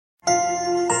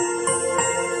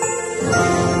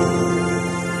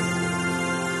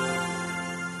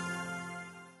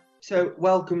So,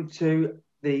 welcome to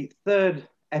the third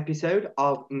episode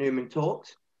of Newman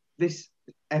Talks. This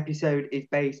episode is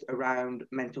based around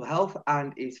mental health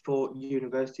and is for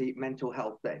University Mental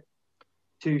Health Day.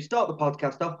 To start the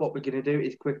podcast off, what we're going to do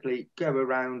is quickly go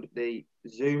around the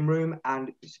Zoom room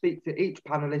and speak to each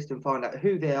panelist and find out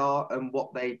who they are and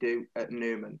what they do at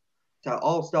Newman. So,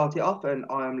 I'll start it off, and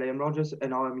I am Liam Rogers,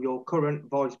 and I am your current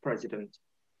Vice President.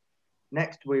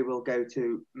 Next, we will go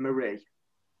to Marie.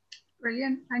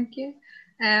 Brilliant, thank you.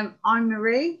 I'm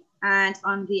Marie and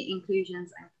I'm the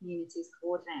Inclusions and Communities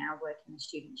Coordinator working in the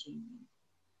Students'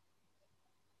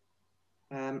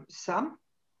 Union. Sam?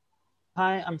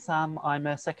 Hi, I'm Sam. I'm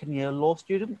a second year law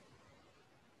student.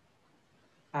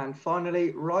 And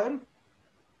finally, Ryan?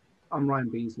 I'm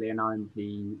Ryan Beasley and I'm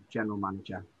the General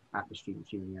Manager at the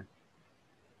Students' Union.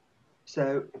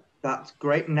 So that's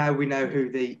great. Now we know who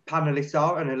the panelists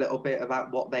are and a little bit about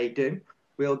what they do.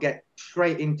 We'll get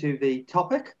straight into the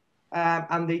topic.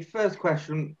 And the first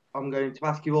question I'm going to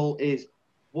ask you all is,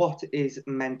 what is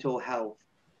mental health?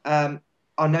 I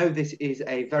know this is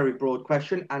a very broad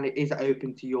question and it is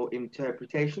open to your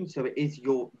interpretation, so it is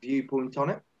your viewpoint on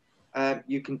it.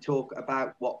 You can talk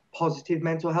about what positive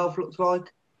mental health looks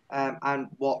like and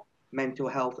what mental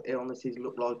health illnesses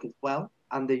look like as well,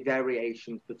 and the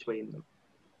variations between them.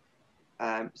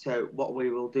 So what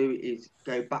we will do is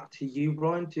go back to you,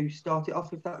 Ryan, to start it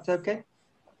off, if that's okay.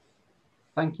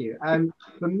 Thank you.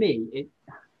 For me,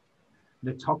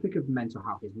 the topic of mental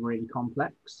health is really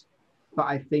complex, but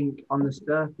I think on the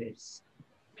surface,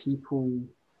 people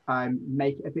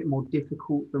make it a bit more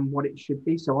difficult than what it should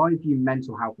be. So I view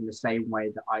mental health in the same way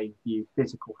that I view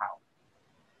physical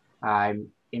health.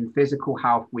 In physical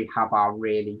health, we have our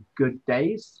really good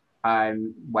days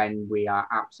when we are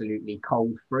absolutely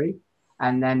cold free.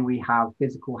 And then we have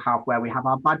physical health where we have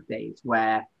our bad days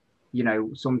where, you know,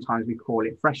 sometimes we call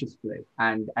it freshers flu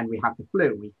and we have the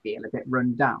flu, we feel a bit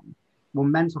run down. Well,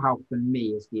 mental health for me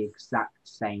is the exact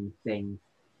same thing,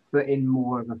 but in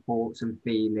more of a thoughts and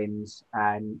feelings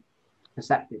and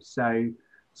perspective. So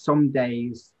some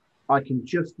days I can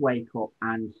just wake up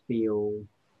and feel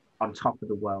on top of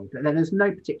the world. And then there's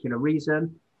no particular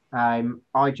reason.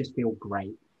 I just feel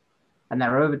great. And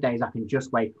there are other days I can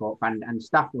just wake up and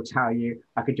staff will tell you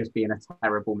I could just be in a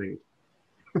terrible mood.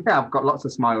 I've got lots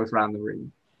of smiles around the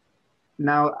room.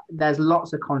 Now, there's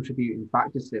lots of contributing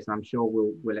factors to this, and I'm sure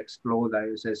we'll explore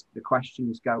those as the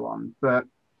questions go on. But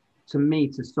to me,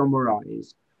 to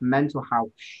summarize, mental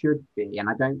health should be, and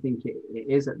I don't think it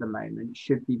is at the moment,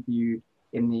 should be viewed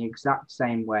in the exact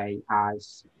same way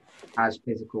as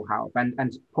physical health. And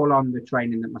to pull on the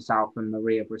training that myself and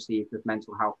Marie have received with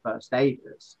mental health first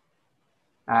aiders,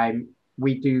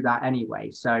 we do that anyway.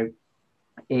 So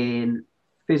in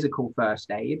physical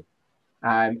first aid,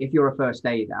 if you're a first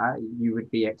aider, you would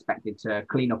be expected to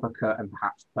clean up a cut and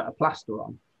perhaps put a plaster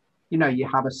on. You know, you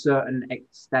have a certain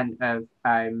extent of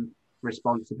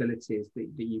responsibilities that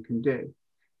you can do.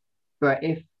 But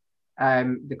if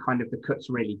the cut's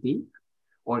really deep,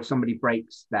 or if somebody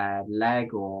breaks their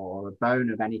leg or a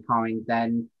bone of any kind,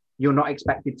 then you're not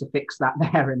expected to fix that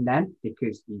there and then,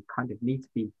 because you kind of need to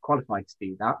be qualified to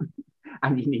do that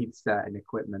and you need certain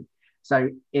equipment. So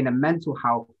in a mental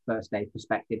health first aid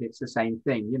perspective, it's the same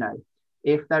thing. You know,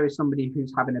 if there is somebody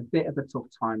who's having a bit of a tough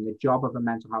time, the job of a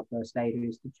mental health first aider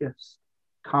is to just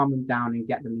calm them down and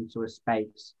get them into a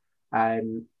space,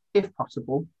 if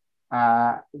possible,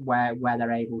 where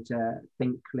they're able to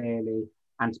think clearly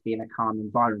and to be in a calm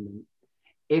environment.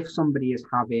 If somebody is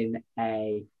having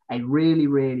a really,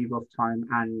 really rough time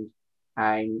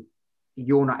and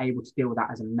you're not able to deal with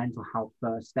that as a mental health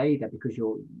first aider because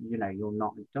you're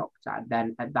not a doctor,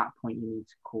 then at that point you need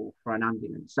to call for an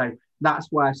ambulance. So that's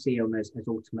where I see them as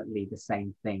ultimately the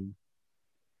same thing.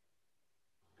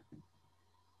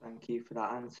 Thank you for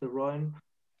that answer, Ryan.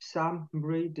 Sam,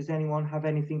 Marie, does anyone have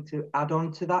anything to add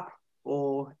on to that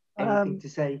or anything to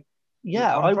say?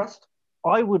 Yeah,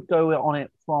 I would go on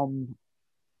it from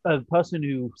a person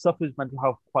who suffers mental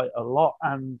health quite a lot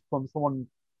and from someone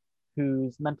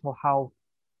whose mental health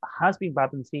has been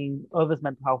bad and seeing others'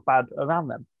 mental health bad around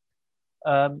them.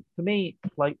 For me,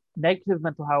 like, negative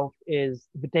mental health is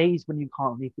the days when you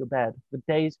can't leave your bed, the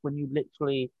days when you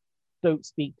literally don't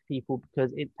speak to people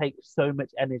because it takes so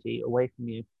much energy away from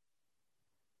you.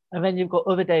 And then you've got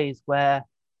other days where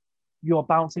you're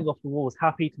bouncing off the walls,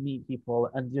 happy to meet people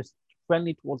and just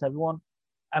friendly towards everyone.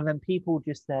 And then people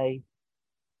just say,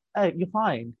 "Oh, you're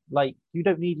fine. Like, you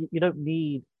don't need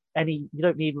the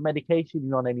medication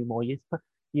you're on anymore.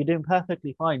 You're doing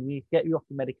perfectly fine. We get you off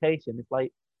the medication." It's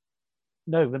like,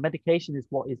 no, the medication is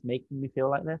what is making me feel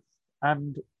like this.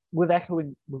 And with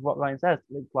echoing with what Ryan says,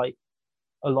 it's like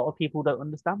a lot of people don't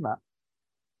understand that.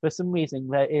 For some reason,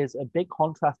 there is a big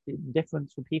contrast in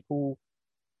difference for people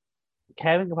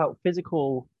caring about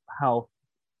physical health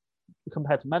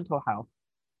compared to mental health.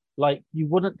 Like, you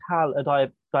wouldn't tell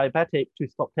a diabetic to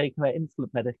stop taking their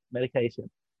insulin medication.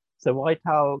 So why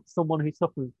tell someone who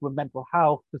suffers with mental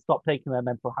health to stop taking their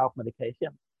mental health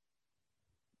medication?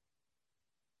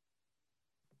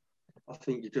 I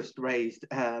think you just raised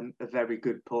a very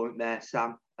good point there,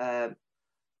 Sam.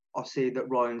 I see that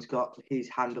Ryan's got his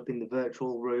hand up in the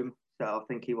virtual room, so I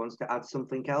think he wants to add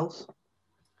something else.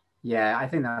 Yeah, I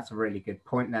think that's a really good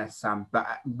point there, Sam. But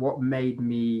what made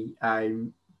me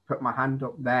put my hand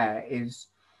up there is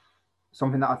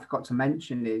something that I forgot to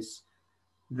mention, is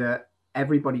that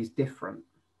everybody's different.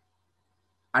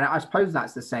 And I suppose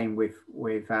that's the same with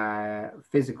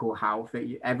physical health.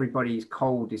 That everybody's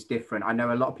cold is different. I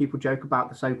know a lot of people joke about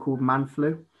the so-called man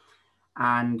flu,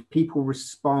 and people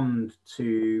respond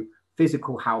to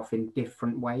physical health in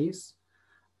different ways.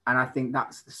 And I think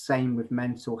that's the same with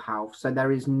mental health. So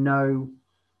there is no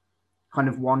kind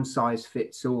of one size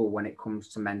fits all when it comes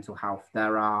to mental health.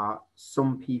 There are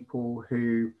some people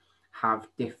who have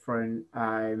different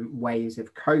ways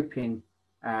of coping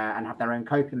and have their own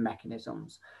coping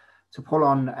mechanisms. To pull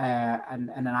on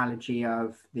an analogy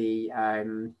of the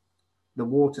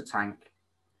water tank,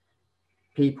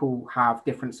 people have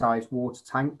different sized water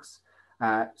tanks.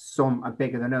 Some are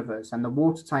bigger than others, and the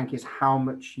water tank is how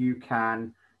much you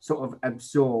can sort of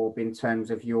absorb in terms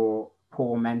of your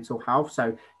poor mental health.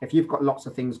 So if you've got lots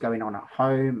of things going on at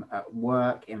home, at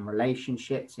work, in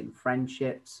relationships, in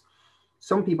friendships,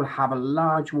 some people have a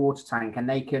large water tank and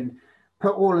they can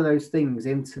put all of those things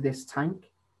into this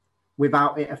tank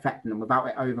without it affecting them, without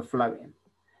it overflowing.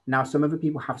 Now, some other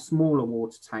people have smaller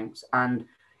water tanks, and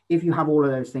if you have all of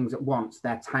those things at once,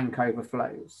 their tank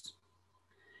overflows.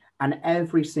 And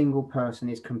every single person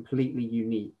is completely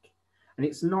unique. And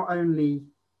it's not only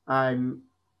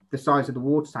the size of the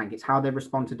water tank, it's how they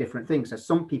respond to different things. So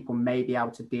some people may be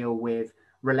able to deal with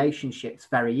relationships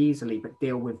very easily, but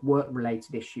deal with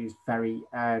work-related issues very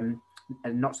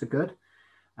not so good.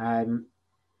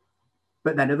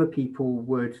 But then other people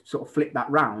would sort of flip that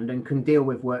round and can deal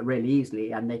with work really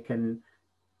easily, and they can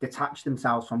detach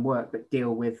themselves from work, but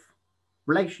deal with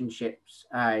relationships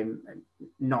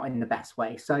not in the best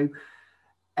way. So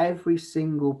every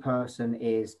single person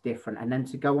is different. And then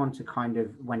to go on to kind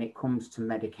of when it comes to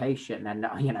medication, and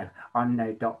I'm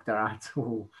no doctor at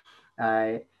all,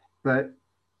 but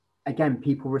again,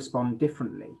 people respond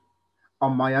differently.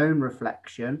 On my own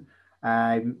reflection,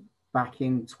 back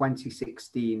in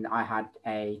 2016, I had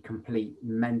a complete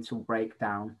mental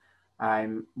breakdown,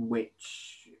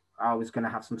 which I was going to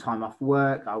have some time off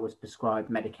work. I was prescribed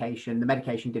medication. The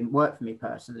medication didn't work for me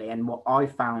personally. And what I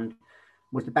found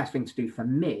was the best thing to do for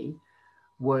me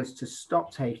was to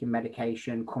stop taking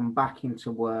medication, come back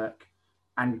into work,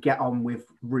 and get on with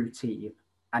routine.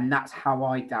 And that's how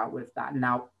I dealt with that.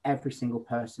 Now, every single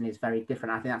person is very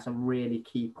different. I think that's a really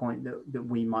key point that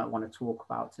we might want to talk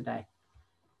about today.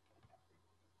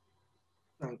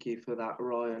 Thank you for that,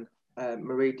 Ryan.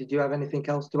 Marie, did you have anything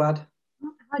else to add?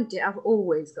 I do. I've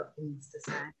always got things to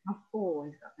say. I've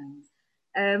always got things.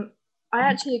 I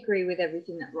actually agree with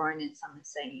everything that Ryan and Sam are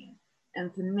saying.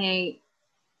 And for me,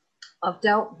 I've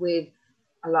dealt with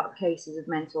a lot of cases of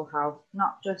mental health,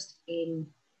 not just in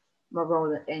my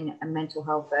role in a mental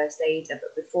health first aider,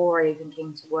 but before I even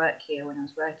came to work here, when I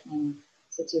was working in the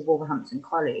City of Wolverhampton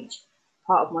College,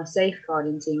 part of my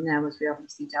safeguarding team there was we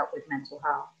obviously dealt with mental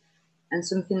health. And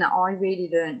something that I really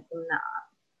learned from that,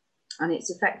 and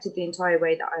it's affected the entire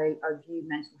way that I view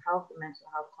mental health and mental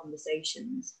health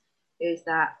conversations, is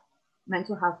that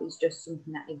mental health is just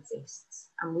something that exists.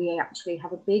 And we actually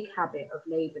have a big habit of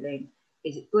labeling,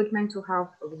 is it good mental health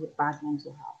or is it bad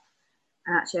mental health?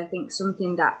 And actually, I think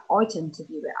something that I tend to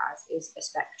view it as is a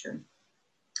spectrum.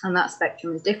 And that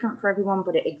spectrum is different for everyone,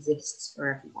 but it exists for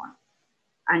everyone.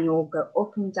 And you'll go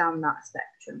up and down that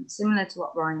spectrum, similar to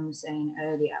what Ryan was saying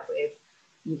earlier with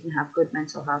you can have good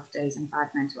mental health days and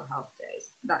bad mental health days.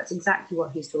 That's exactly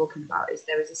what he's talking about, is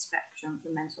there is a spectrum for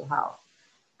mental health.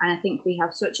 And I think we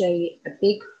have such a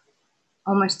big,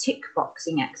 almost tick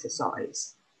boxing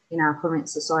exercise in our current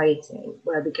society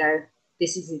where we go,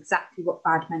 this is exactly what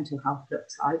bad mental health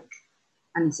looks like,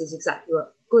 and this is exactly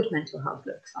what good mental health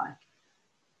looks like.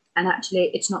 And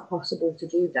actually, it's not possible to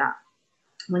do that.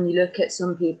 When you look at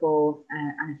some people,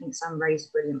 and I think Sam raised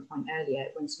a brilliant point earlier,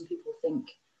 when some people think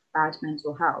bad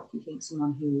mental health, you think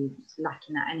someone who's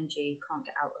lacking that energy, can't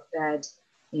get out of bed,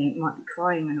 might be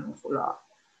crying an awful lot.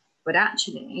 But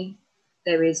actually,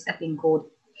 there is a thing called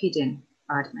hidden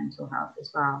bad mental health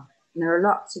as well. And there are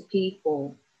lots of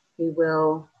people who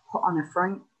will put on a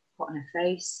front, put on a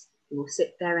face. They will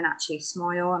sit there and actually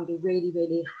smile and be really,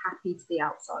 really happy to the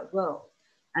outside world.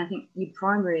 And I think the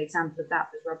primary example of that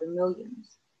was Robin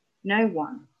Williams. No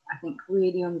one, I think,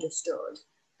 really understood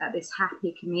that this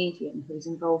happy comedian who's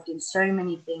involved in so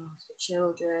many things for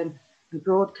children and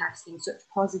broadcasting such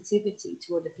positivity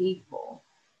to other people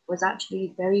was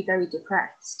actually very, very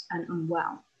depressed and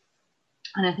unwell.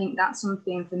 And I think that's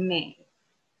something for me,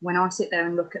 when I sit there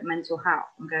and look at mental health,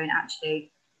 I'm going,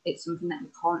 actually, it's something that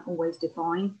you can't always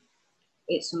define.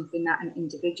 It's something that an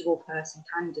individual person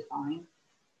can define.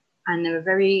 And there are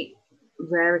very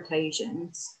rare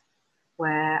occasions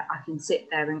where I can sit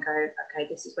there and go, okay,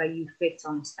 this is where you fit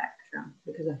on the spectrum,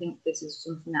 because I think this is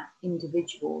something that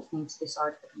individuals need to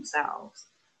decide for themselves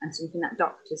and something that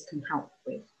doctors can help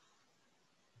with.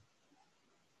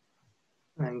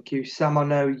 Thank you. Sam, I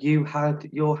know you had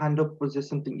your hand up. Was there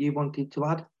something you wanted to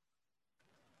add?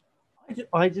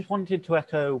 I just wanted to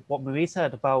echo what Marie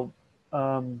said about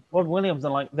Robin Williams,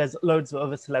 and like there's loads of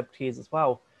other celebrities as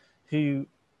well who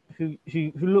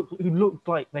looked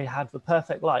like they had the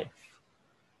perfect life.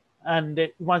 And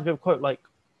it reminds me of a quote like,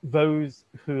 "Those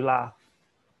who laugh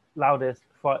loudest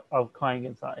are crying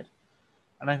inside."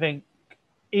 And I think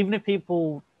even if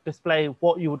people display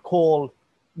what you would call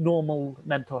normal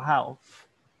mental health,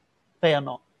 they are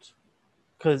not,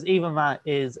 because even that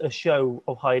is a show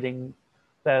of hiding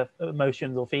their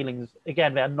emotions or feelings.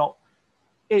 Again, they're not.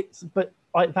 But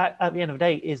that at the end of the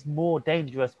day is more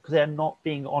dangerous because they're not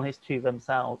being honest to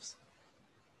themselves.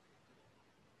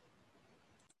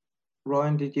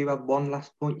 Ryan, did you have one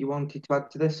last point you wanted to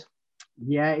add to this?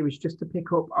 Yeah, it was just to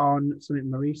pick up on something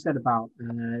Marie said about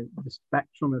the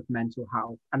spectrum of mental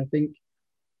health. And I think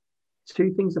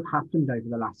two things have happened over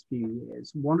the last few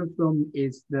years. One of them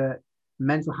is that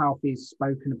mental health is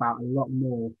spoken about a lot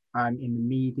more in the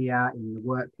media, in the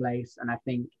workplace. And I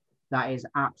think that is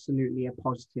absolutely a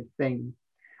positive thing.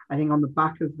 I think on the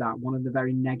back of that, one of the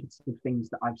very negative things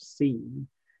that I've seen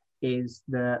is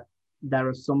that there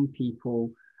are some people,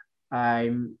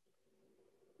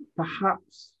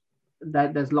 perhaps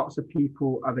there's lots of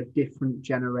people of a different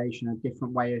generation, a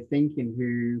different way of thinking,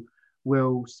 who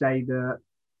will say that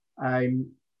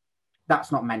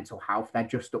that's not mental health, they're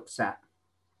just upset.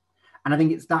 And I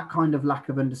think it's that kind of lack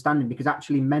of understanding, because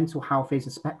actually mental health is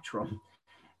a spectrum.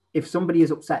 If somebody is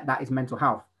upset, that is mental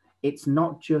health. It's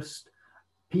not just,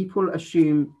 people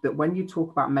assume that when you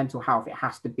talk about mental health, it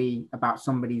has to be about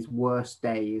somebody's worst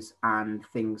days and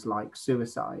things like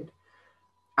suicide.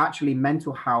 Actually,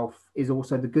 mental health is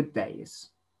also the good days.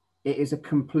 It is a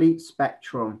complete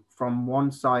spectrum from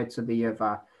one side to the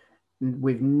other,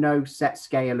 with no set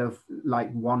scale of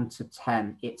like 1 to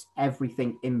 10. It's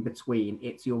everything in between.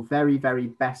 It's your very, very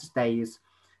best days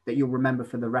that you'll remember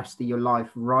for the rest of your life,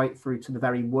 right through to the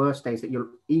very worst days that you'll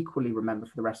equally remember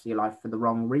for the rest of your life for the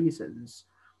wrong reasons,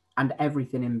 and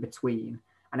everything in between.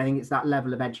 And I think it's that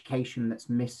level of education that's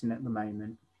missing at the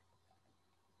moment.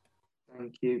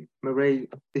 Thank you. Marie,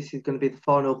 this is going to be the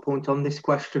final point on this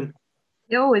question.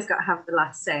 You always got to have the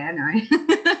last say, I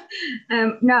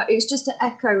know. No, it's just to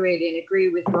echo really and agree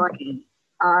with Ryan.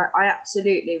 I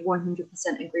absolutely 100%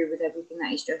 agree with everything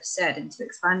that he's just said. And to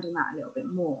expand on that a little bit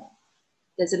more,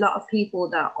 there's a lot of people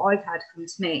that I've had come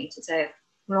to me to say,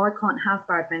 well, I can't have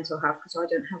bad mental health because I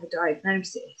don't have a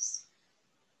diagnosis.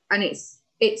 And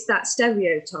it's that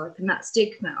stereotype and that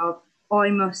stigma of, I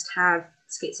must have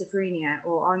schizophrenia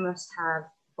or I must have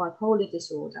bipolar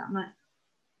disorder. I'm like,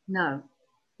 no.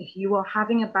 If you are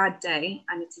having a bad day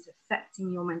and it is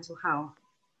affecting your mental health,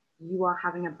 you are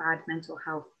having a bad mental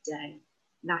health day.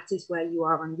 That is where you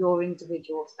are on your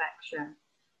individual spectrum.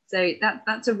 So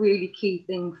that's a really key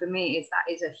thing for me, is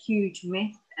that is a huge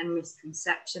myth and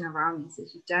misconception around this,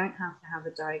 is you don't have to have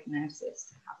a diagnosis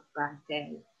to have a bad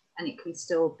day, and it can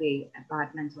still be a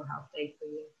bad mental health day for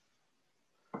you.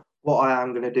 What I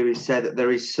am going to do is say that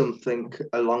there is something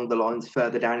along the lines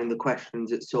further down in the questions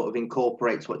that sort of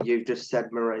incorporates what you've just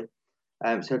said, Marie.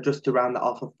 So just to round that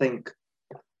off, I think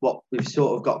what we've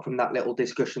sort of got from that little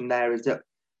discussion there is that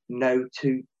no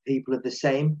two people are the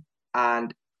same,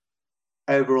 and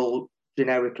overall,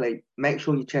 generically, make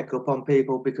sure you check up on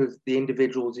people, because the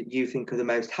individuals that you think are the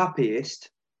most happiest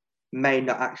may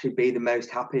not actually be the most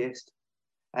happiest.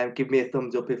 Give me a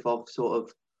thumbs up if I've sort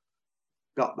of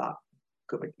got that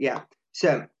covered. Yeah.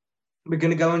 So we're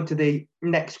going to go on to the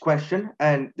next question,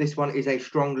 and this one is a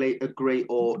strongly agree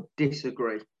or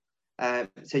disagree.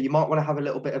 So you might want to have a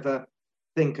little bit of a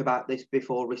think about this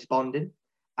before responding.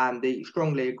 And the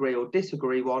strongly agree or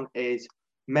disagree one is,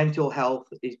 mental health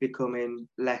is becoming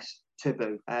less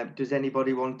taboo. Does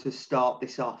anybody want to start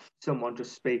this off? Someone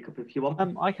just speak up if you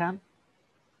want. I can.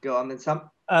 Go on then, Sam.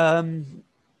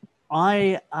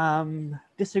 I am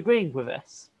disagreeing with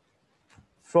this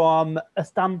from a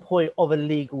standpoint of a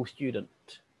legal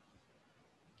student.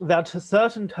 There are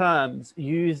certain terms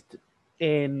used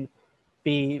in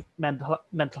the Mental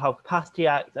Health Capacity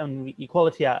Act and the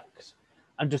Equality Act,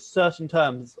 and just certain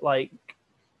terms like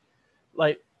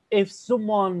if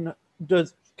someone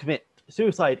does commit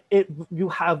suicide, you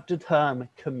have the term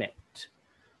commit,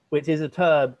 which is a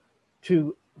term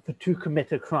to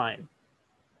commit a crime.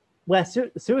 Where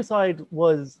suicide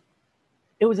was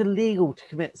illegal to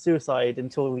commit suicide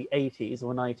until the 80s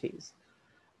or 90s.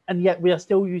 And yet we are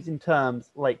still using terms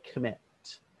like commit.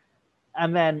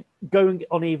 And then going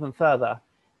on even further,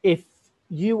 if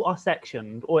you are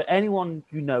sectioned, or anyone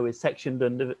you know is sectioned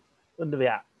under the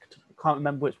Act, I can't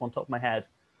remember which one top of my head,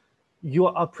 you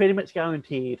are pretty much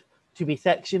guaranteed to be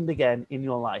sectioned again in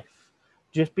your life,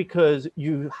 just because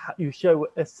you show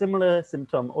a similar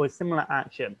symptom or a similar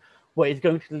action where it's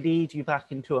going to lead you back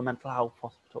into a mental health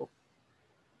hospital.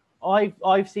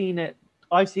 I've seen it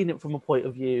from a point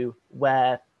of view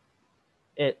where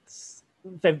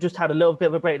they've just had a little bit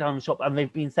of a breakdown in the shop and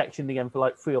they've been sectioned again for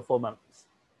like 3 or 4 months.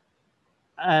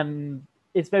 And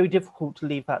it's very difficult to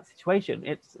leave that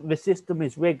situation. The system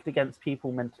is rigged against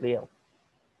people mentally ill.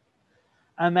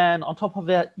 And then on top of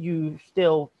it,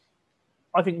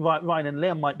 I think Ryan and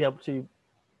Liam might be able to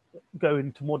go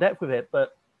into more depth with it,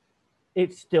 but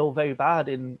it's still very bad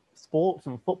in sports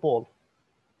and football.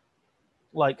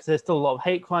 Like, there's still a lot of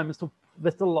hate crime,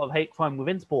 there's still a lot of hate crime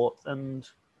within sports, and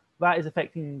that is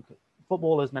affecting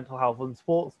footballers' mental health and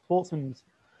sportsmen's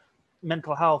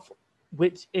mental health,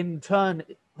 which in turn,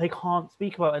 they can't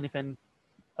speak about anything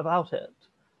about it.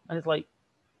 And it's like,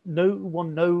 no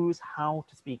one knows how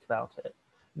to speak about it.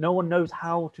 No one knows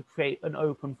how to create an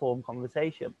open forum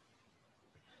conversation.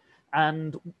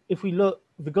 And if we look,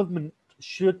 the government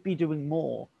should be doing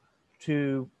more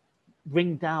to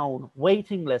bring down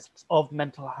waiting lists of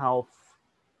mental health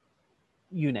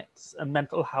units and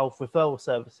mental health referral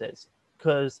services,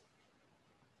 because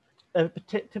a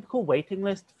typical waiting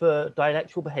list for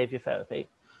dialectical behavior therapy,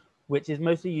 which is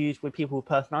mostly used with people with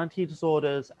personality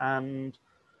disorders and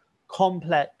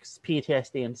complex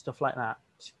PTSD and stuff like that,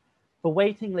 the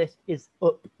waiting list is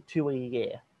up to a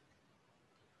year.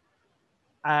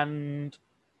 And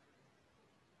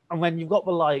when you've got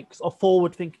the likes of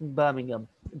forward-thinking Birmingham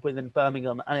within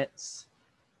Birmingham, and it's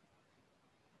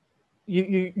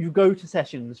you go to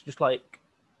sessions just like,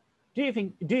 do you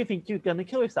think you're gonna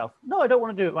kill yourself? No, I don't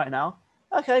want to do it right now.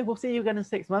 Okay, we'll see you again in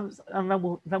 6 months, and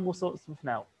then we'll sort something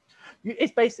out.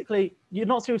 It's basically, you're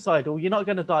not suicidal, you're not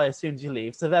going to die as soon as you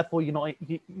leave, so therefore you're not at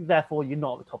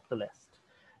the top of the list.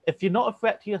 If you're not a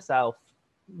threat to yourself,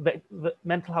 the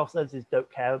mental health services don't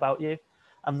care about you,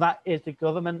 and that is the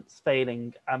government's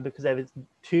failing, and because there is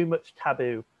too much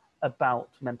taboo about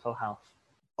mental health.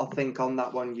 I think on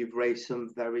that one you've raised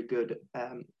some very good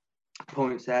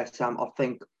points there, Sam. I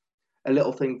think a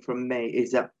little thing from me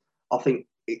is that I think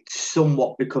it's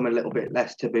somewhat become a little bit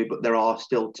less taboo, but there are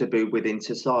still taboo within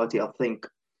society. I think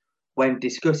when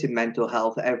discussing mental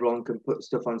health, everyone can put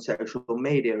stuff on social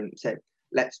media and say,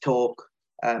 let's talk,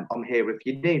 I'm here if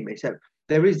you need me. So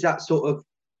there is that sort of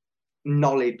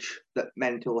knowledge that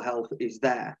mental health is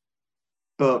there,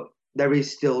 but there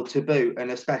is still taboo, and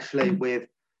especially with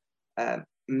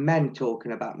men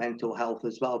talking about mental health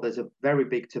as well, there's a very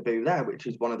big taboo there, which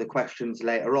is one of the questions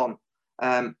later on.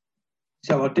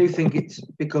 So I do think it's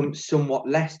become somewhat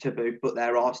less taboo, but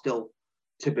there are still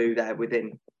taboo there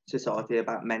within society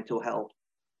about mental health.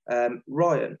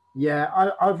 Ryan? Yeah,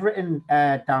 I've written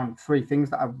down 3 things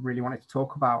that I really wanted to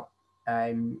talk about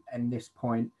in this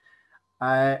point.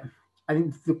 I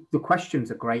think the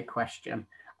question's a great question.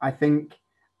 I think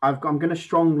I'm going to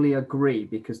strongly agree,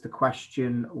 because the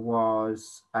question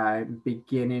was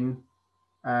beginning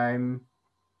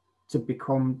to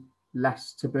become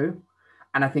less taboo.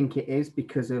 And I think it is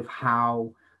because of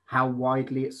how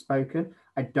widely it's spoken.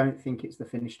 I don't think it's the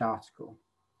finished article.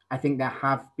 I think there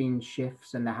have been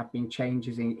shifts and there have been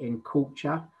changes in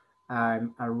culture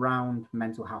around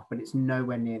mental health, but it's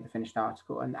nowhere near the finished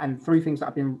article. And 3 things that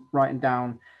I've been writing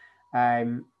down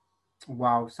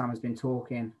while Sam has been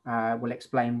talking will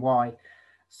explain why.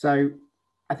 So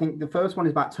I think the first one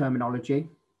is about terminology.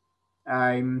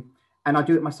 And I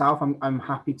do it myself. I'm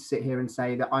happy to sit here and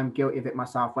say that I'm guilty of it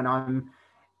myself. When I'm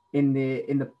in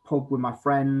the pub with my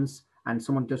friends and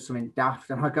someone does something daft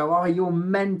and I go, oh, you're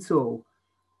mental.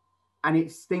 And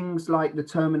it's things like the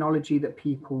terminology that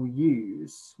people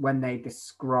use when they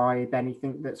describe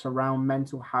anything that's around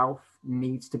mental health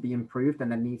needs to be improved,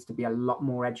 and there needs to be a lot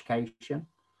more education.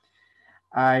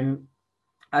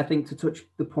 I think, to touch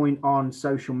the point on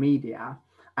social media,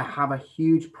 I have a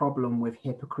huge problem with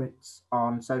hypocrites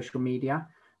on social media,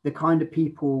 the kind of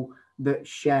people that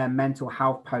share mental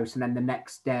health posts and then the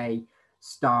next day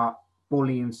start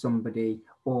bullying somebody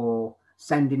or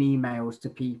sending emails to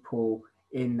people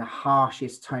in the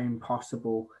harshest tone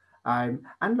possible. And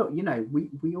look, you know,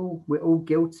 we're all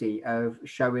guilty of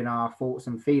showing our thoughts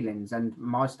and feelings. And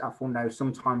my staff will know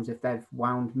sometimes if they've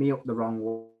wound me up the wrong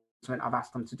way, something I've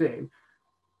asked them to do,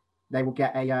 they will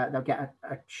get a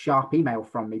sharp email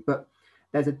from me. But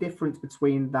there's a difference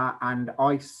between that, and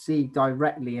I see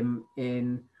directly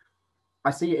in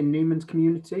I see it in Newman's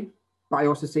community, but I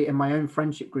also see it in my own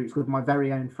friendship groups with my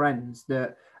very own friends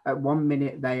that at one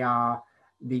minute they are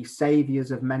the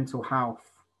saviors of mental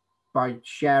health by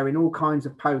sharing all kinds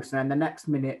of posts, and then the next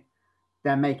minute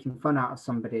they're making fun out of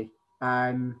somebody.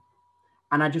 And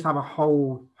I just have a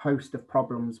whole host of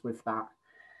problems with that.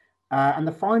 And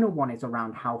the final one is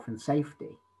around health and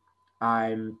safety.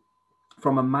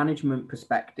 From a management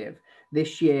perspective,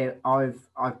 this year I've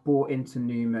brought into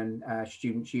Newman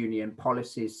Students' Union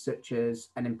policies such as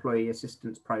an employee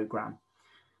assistance program.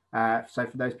 So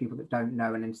for those people that don't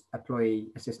know, an employee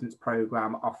assistance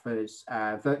program offers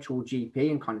virtual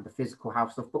GP and kind of the physical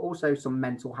health stuff, but also some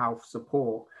mental health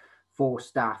support for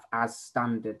staff as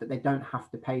standard that they don't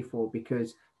have to pay for,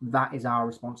 because that is our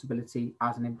responsibility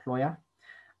as an employer.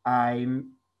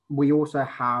 We also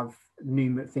have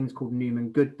things called Newman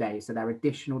Good Days. So there are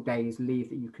additional days leave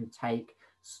that you can take.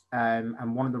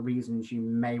 And one of the reasons you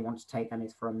may want to take them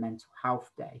is for a mental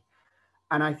health day.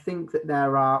 And I think that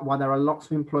while there are lots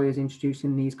of employers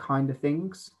introducing these kind of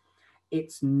things,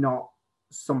 it's not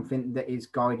something that is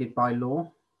guided by law.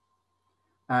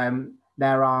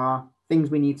 There are things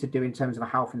we need to do in terms of a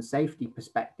health and safety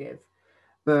perspective.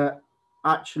 But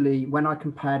actually, when I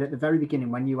compared at the very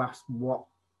beginning, when you asked what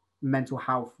mental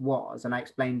health was, and I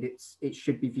explained it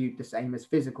should be viewed the same as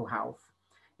physical health,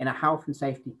 in a health and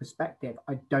safety perspective,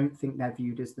 I don't think they're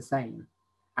viewed as the same.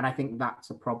 And I think that's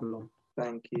a problem.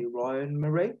 Thank you, Ryan.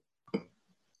 Marie?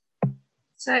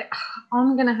 So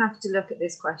I'm going to have to look at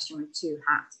this question with two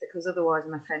hats, because otherwise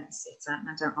I'm a fence sitter and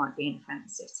I don't like being a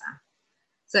fence sitter.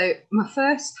 So my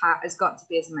first hat has got to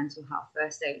be as a mental health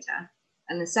first aider.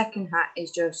 And the second hat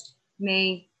is just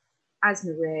me as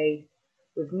Marie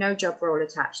with no job role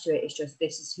attached to it. It's just,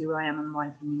 this is who I am and my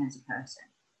opinion as a person.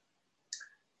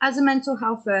 As a mental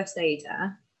health first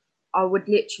aider, I would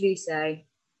literally say,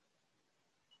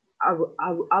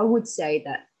 I would say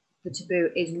that the taboo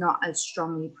is not as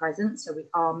strongly present. So we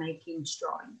are making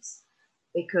strides,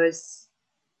 because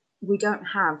we don't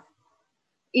have,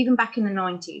 even back in the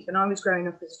 90s, when I was growing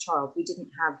up as a child, we didn't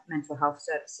have mental health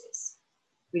services.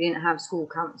 We didn't have school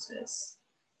counsellors.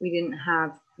 We didn't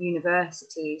have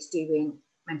universities doing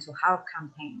mental health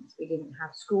campaigns. We didn't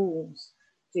have schools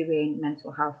doing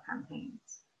mental health campaigns.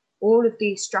 All of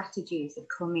these strategies that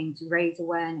come in to raise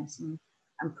awareness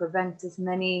and prevent as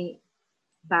many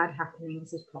bad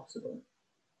happenings as possible.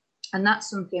 And that's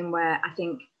something where I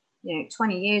think,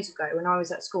 20 years ago when I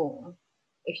was at school,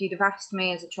 if you'd have asked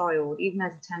me as a child, even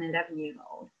as a 10,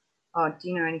 11-year-old, oh, do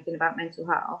you know anything about mental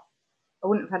health? I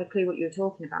wouldn't have had a clue what you were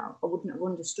talking about. I wouldn't have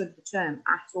understood the term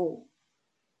at all.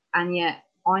 And yet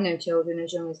I know children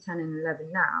as young as 10 and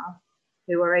 11 now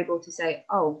who are able to say,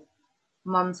 oh,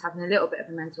 mum's having a little bit of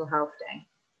a mental health day.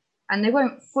 And they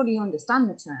won't fully understand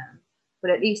the term,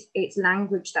 but at least it's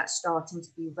language that's starting to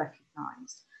be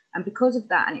recognised. And because of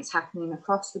that, and it's happening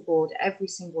across the board at every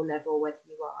single level, whether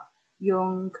you are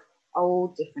young,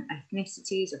 old, different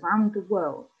ethnicities around the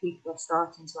world, people are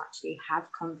starting to actually have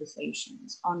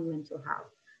conversations on mental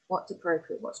health, what's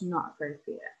appropriate, what's not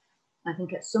appropriate. And I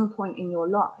think at some point in your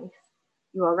life,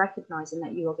 you are recognising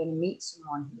that you are going to meet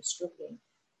someone who is struggling.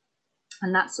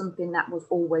 And that's something that was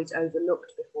always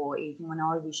overlooked before, even when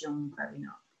I was young growing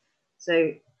up.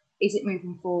 So is it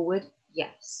moving forward?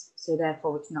 Yes. So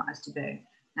therefore it's not as taboo.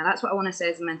 Now that's what I want to say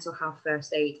as a mental health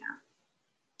first aider.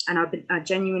 And I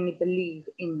genuinely believe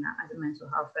in that as a mental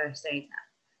health first aider.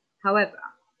 However,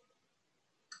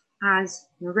 as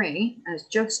Marie, as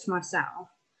just myself,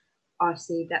 I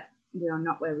see that we are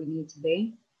not where we need to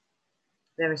be.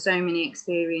 There are so many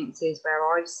experiences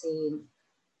where I've seen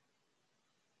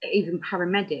even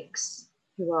paramedics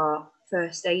who are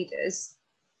first aiders,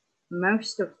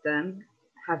 most of them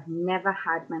have never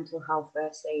had mental health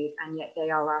first aid, and yet they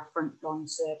are our frontline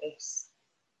service.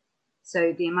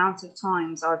 So the amount of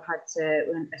times I've had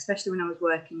to, especially when I was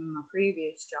working in my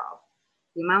previous job,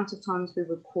 the amount of times we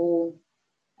would call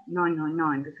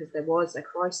 999 because there was a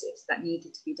crisis that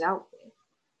needed to be dealt with.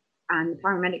 And the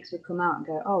paramedics would come out and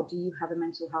go, oh, do you have a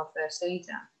mental health first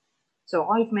aider? So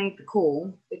I've made the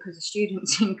call because the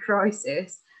student's in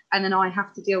crisis And then I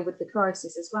have to deal with the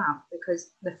crisis as well,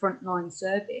 because the frontline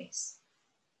service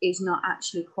is not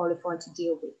actually qualified to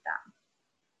deal with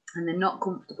that. And they're not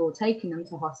comfortable taking them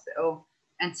to hospital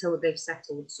until they've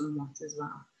settled somewhat as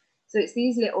well. So it's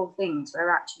these little things where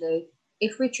actually,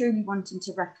 if we're truly wanting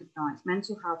to recognise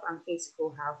mental health and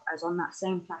physical health as on that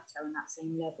same plateau and that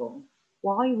same level,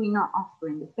 why are we not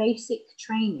offering the basic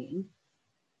training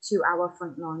to our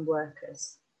frontline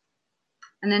workers?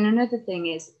 And then another thing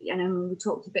is, and we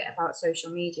talked a bit about social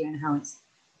media and how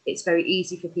it's very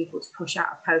easy for people to push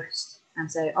out a post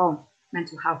and say, oh,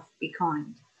 mental health, be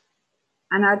kind.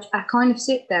 And I kind of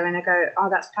sit there and I go, oh,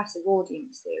 that's passive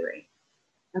audience theory.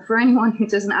 And for anyone who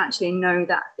doesn't actually know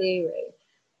that theory,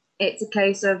 it's a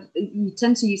case of, you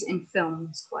tend to use it in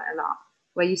films quite a lot,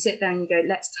 where you sit there and you go,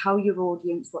 let's tell your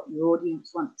audience what your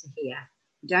audience wants to hear.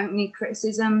 We don't need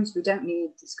criticisms, we don't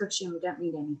need discussion, we don't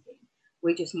need anything.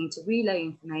 We just need to relay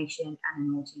information and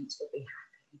an audience will be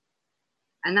happy.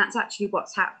 And that's actually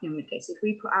what's happening with this. If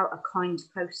we put out a kind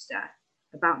poster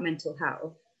about mental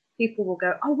health, people will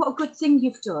go, oh, what a good thing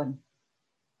you've done.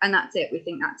 And that's it. We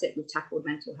think that's it. We've tackled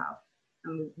mental health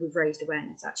and we've raised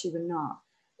awareness. Actually, we're not.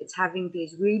 It's having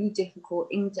these really difficult,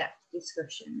 in-depth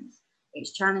discussions.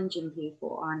 It's challenging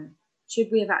people on, should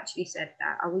we have actually said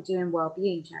that? Are we doing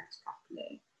well-being checks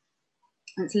properly?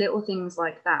 And it's little things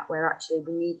like that where actually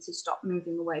we need to stop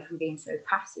moving away from being so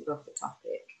passive of the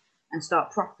topic and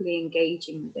start properly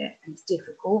engaging with it. And it's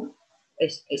difficult.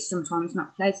 It's sometimes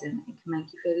not pleasant. It can make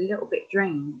you feel a little bit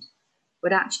drained.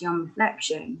 But actually, on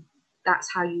reflection,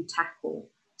 that's how you tackle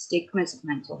stigmas of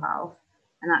mental health.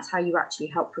 And that's how you actually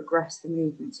help progress the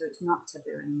movement. So it's not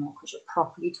taboo anymore because you're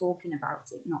properly talking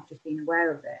about it, not just being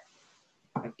aware of it.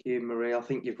 Thank you, Marie. I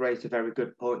think you've raised a very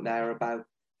good point there about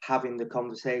having the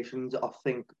conversations. I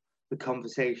think the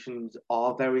conversations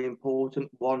are very important.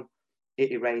 One,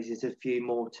 it erases a few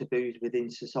more taboos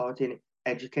within society and it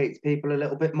educates people a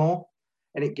little bit more.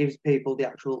 And it gives people the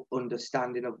actual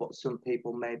understanding of what some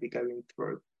people may be going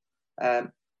through.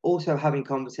 Also, having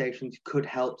conversations could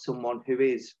help someone who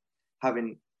is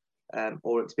having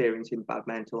or experiencing bad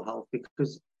mental health,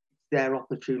 because it's their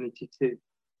opportunity to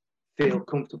feel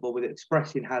comfortable with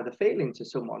expressing how they're feeling to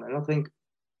someone. And I think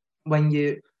when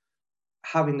you're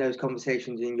having those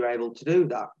conversations and you're able to do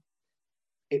that,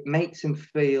 it makes them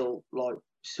feel like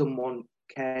someone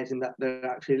cares and that they're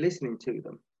actually listening to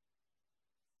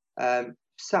them.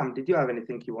 Sam, did you have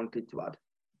anything you wanted to add?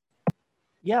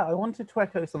 Yeah, I wanted to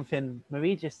echo something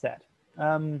Marie just said.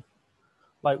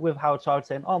 Like with how a child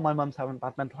saying, "Oh, my mum's having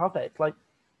bad mental health." It's like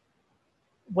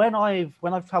when I've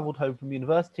travelled home from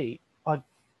university, I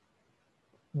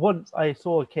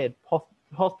saw a kid,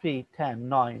 possibly 10,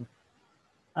 9,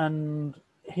 and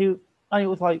it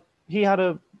was like he had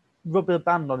a rubber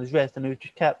band on his wrist, and he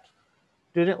just kept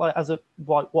doing it like as a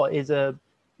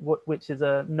which is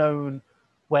a known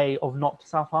way of not to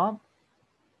self-harm.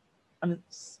 And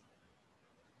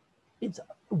it's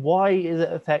why is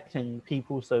it affecting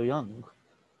people so young?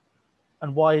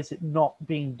 And why is it not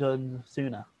being done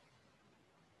sooner?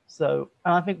 So,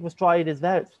 and I think the stride is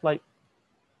there. It's like,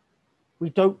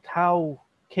 we don't tell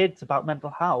kids about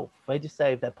mental health. They just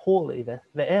say they're poorly, they're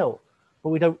ill, but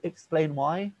we don't explain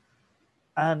why.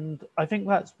 And I think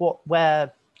that's why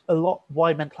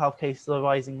mental health cases are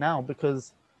rising now,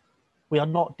 because we are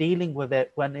not dealing with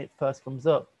it when it first comes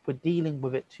up. We're dealing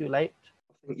with it too late.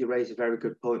 I think you raise a very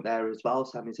good point there as well,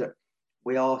 Sam, is that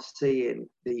we are seeing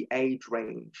the age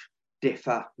range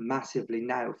differ massively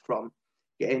now, from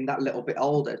getting that little bit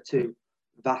older to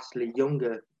vastly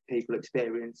younger people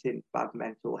experiencing bad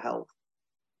mental health.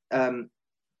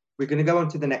 We're going to go on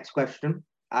to the next question.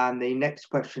 And the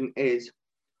next question is,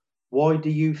 why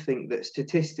do you think that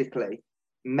statistically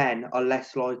men are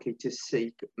less likely to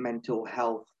seek mental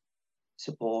health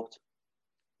support?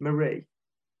 Marie,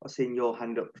 I've seen your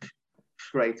hand up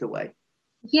straight away.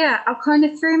 Yeah, I kind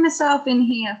of threw myself in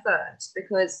here first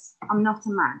because I'm not a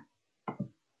man.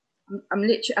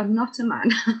 I'm not a man.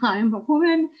 I'm a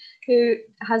woman who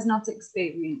has not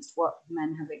experienced what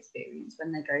men have experienced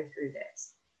when they go through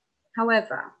this.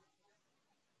 However,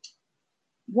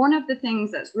 one of the things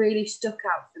that's really stuck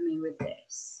out for me with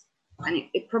this, and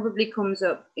it probably comes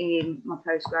up in my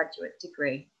postgraduate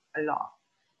degree a lot,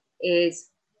 is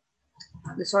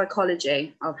the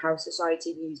psychology of how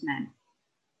society views men.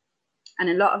 And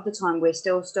a lot of the time we're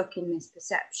still stuck in this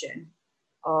perception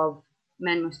of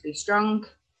men must be strong,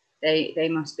 they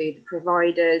must be the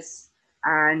providers,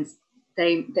 and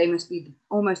they must be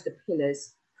almost the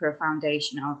pillars for a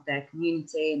foundation of their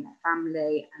community and their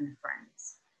family and their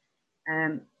friends.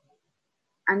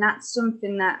 And that's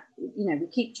something that, we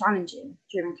keep challenging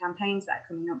during campaigns that are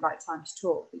coming up, like Time to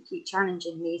Talk. We keep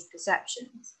challenging these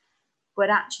perceptions. But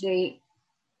actually,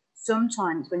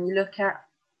 sometimes when you look at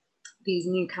these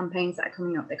new campaigns that are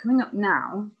coming up, they're coming up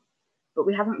now, but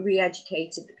we haven't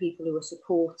re-educated the people who are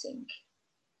supporting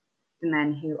the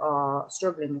men who are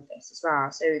struggling with this as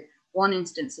well. So one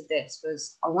instance of this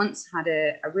was, I once had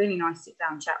a really nice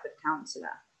sit-down chat with a counsellor.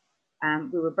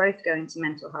 We were both going to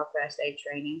mental health first aid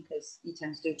training, because you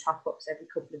tend to do top-ups every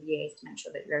couple of years to make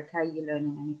sure that you're okay, you're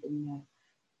learning anything new.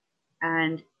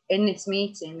 And in this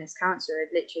meeting, this counsellor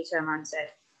had literally turned around and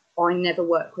said, I never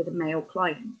work with a male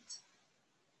client.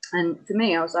 And for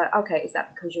me, I was like, okay, is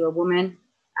that because you're a woman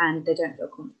and they don't feel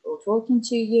comfortable talking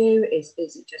to you? Is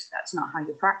it just that's not how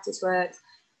your practice works?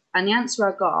 And the answer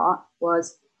I got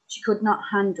was she could not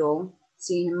handle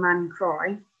seeing a man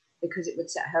cry because it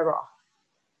would set her off.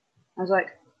 I was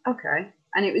like, okay.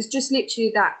 And it was just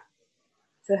literally that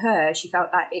for her, she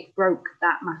felt that it broke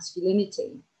that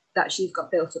masculinity that she's got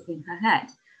built up in her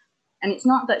head. And it's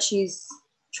not that she's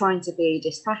trying to be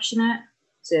dispassionate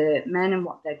to men and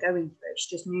what they're going through.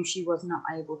 She just knew she was not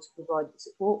able to provide the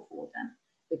support for them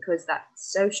because that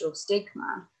social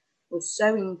stigma was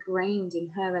so ingrained in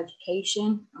her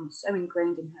education and so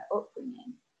ingrained in her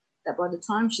upbringing that by the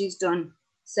time she's done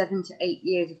 7 to 8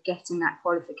 years of getting that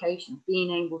qualification,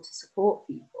 being able to support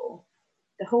people,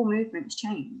 the whole movement's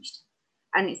changed.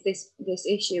 And it's this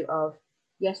issue of,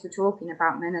 yes, we're talking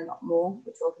about men a lot more.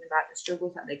 We're talking about the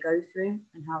struggles that they go through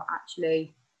and how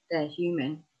actually they're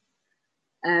human.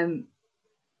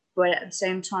 But at the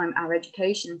same time, our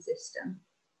education system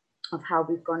of how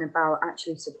we've gone about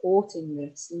actually supporting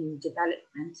this new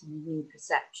development and new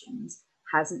perceptions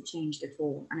hasn't changed at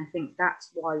all. And I think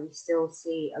that's why we still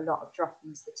see a lot of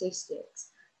dropping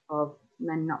statistics of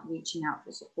men not reaching out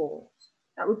for support.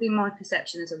 That would be my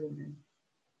perception as a woman.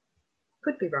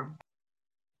 Could be wrong.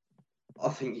 I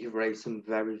think you've raised some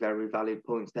very, very valid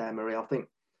points there, Marie. I think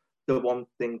the one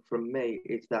thing from me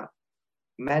is that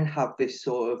men have this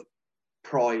sort of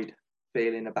pride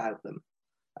feeling about them,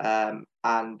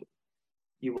 and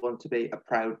you want to be a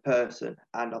proud person.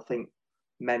 And I think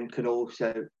men can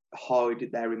also hide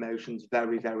their emotions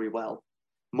very, very well,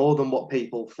 more than what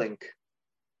people think.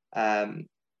 So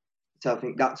I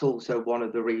think that's also one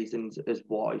of the reasons as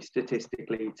why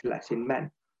statistically it's less in men.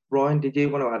 Ryan, did you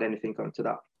want to add anything onto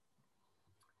that?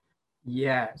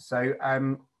 Yeah, so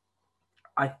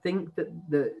I think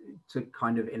that to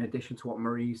kind of, in addition to what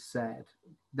Marie said,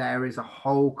 there is a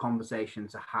whole conversation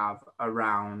to have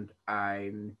around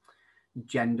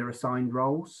gender assigned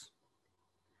roles.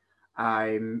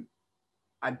 I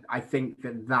think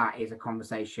that is a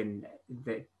conversation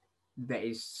that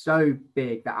is so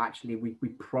big that actually we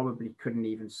probably couldn't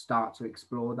even start to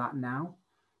explore that now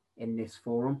in this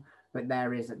forum. But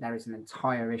there is an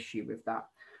entire issue with that.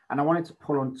 And I wanted to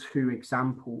pull on 2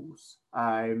 examples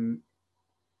around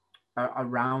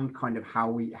kind of how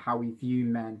we view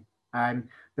men.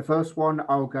 The first one,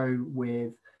 I'll go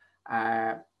with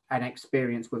an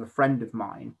experience with a friend of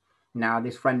mine. Now,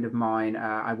 this friend of mine,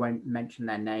 I won't mention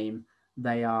their name.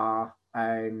 They are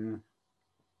they're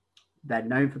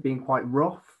known for being quite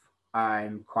rough,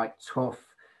 quite tough,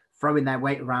 throwing their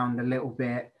weight around a little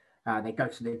bit. They go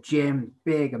to the gym,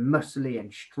 big and muscly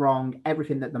and strong,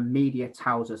 everything that the media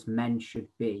tells us men should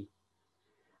be.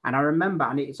 And I remember,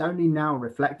 and it's only now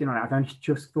reflecting on it, I've only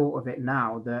just thought of it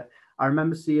now, that I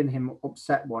remember seeing him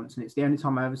upset once, and it's the only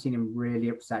time I've ever seen him really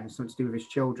upset, and something to do with his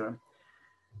children.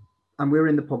 And we were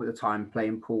in the pub at the time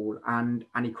playing pool, and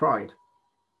he cried.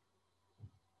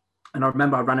 And I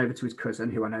remember I ran over to his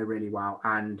cousin, who I know really well,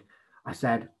 and I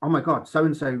said, oh my God,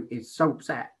 so-and-so is so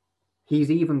upset. He's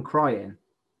even crying.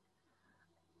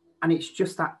 And it's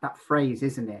just that phrase,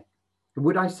 isn't it?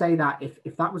 Would I say that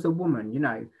if that was a woman, you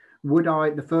know, would I,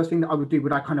 the first thing that I would do,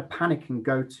 would I kind of panic and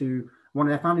go to one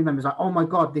of their family members like, oh my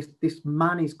God, this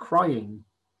man is crying?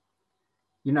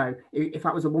 You know, if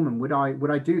that was a woman, would I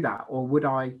do that? Or would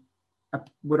I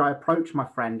approach my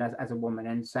friend as a woman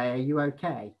and say, are you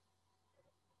okay?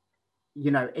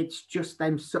 You know, it's just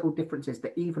them subtle differences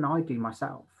that even I do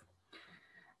myself.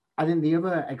 I think the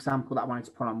other example that I wanted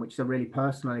to put on, which is a really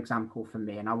personal example for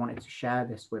me, and I wanted to share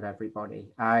this with everybody.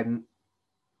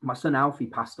 My son Alfie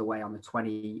passed away on the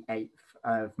 28th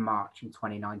of March in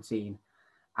 2019.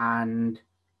 And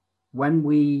when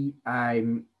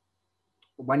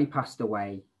he passed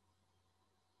away,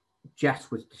 Jess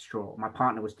was distraught. My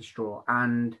partner was distraught.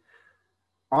 And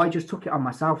I just took it on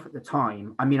myself at the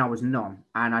time. I mean, I was numb.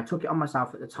 And I took it on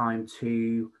myself at the time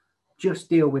to just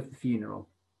deal with the funeral.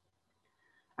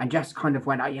 And Jess kind of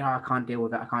went, you know, I can't deal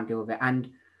with it. I can't deal with it. And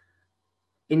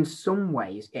in some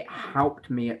ways, it helped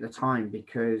me at the time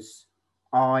because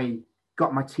I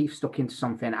got my teeth stuck into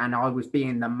something and I was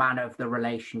being the man of the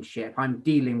relationship. I'm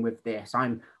dealing with this.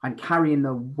 I'm carrying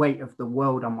the weight of the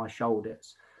world on my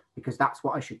shoulders because that's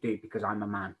what I should do because I'm a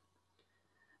man.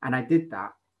 And I did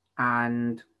that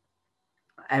and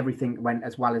everything went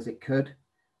as well as it could.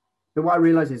 But what I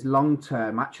realized is long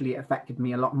term, actually, it affected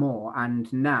me a lot more.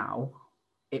 And now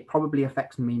it probably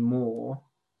affects me more.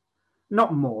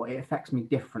 Not more, it affects me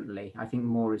differently. I think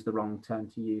more is the wrong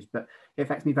term to use, but it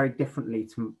affects me very differently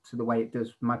to the way it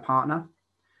does my partner.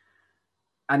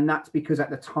 And that's because at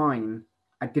the time,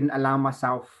 I didn't allow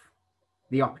myself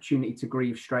the opportunity to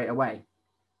grieve straight away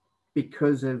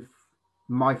because of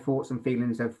my thoughts and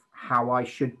feelings of how I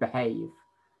should behave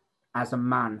as a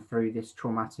man through this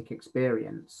traumatic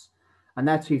experience. And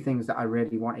they're two things that I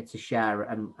really wanted to share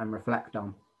and reflect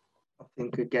on. I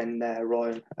think again there,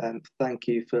 Ryan, thank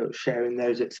you for sharing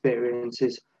those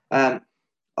experiences. I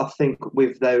think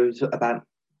with those about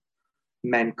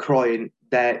men crying,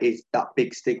 there is that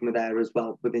big stigma there as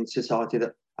well within society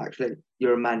that actually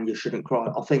you're a man, you shouldn't cry.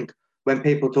 I think when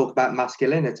people talk about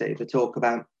masculinity, they talk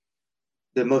about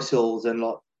the muscles and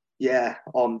like, yeah,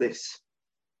 on this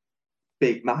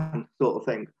big man sort of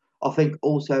thing. I think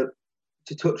also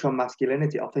to touch on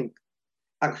masculinity, I think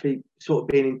actually sort of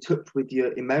being in touch with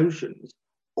your emotions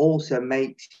also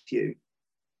makes you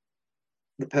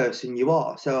the person you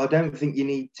are. So I don't think you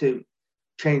need to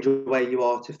change the way you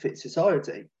are to fit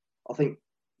society. I think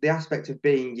the aspect of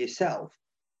being yourself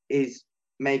is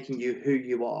making you who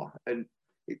you are, and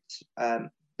it's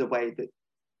the way that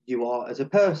you are as a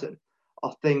person.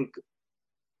 I think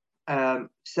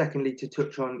secondly, to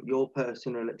touch on your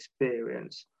personal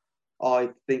experience, I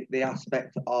think the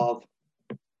aspect of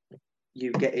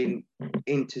you getting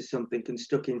into something and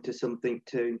stuck into something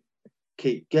to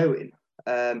keep going.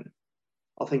 I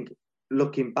think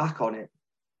looking back on it,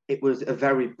 it was a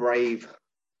very brave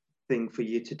thing for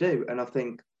you to do. And I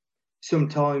think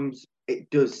sometimes it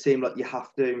does seem like you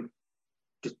have to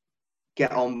just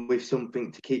get on with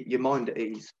something to keep your mind at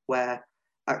ease, where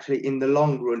actually in the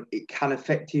long run, it can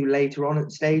affect you later on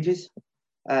at stages.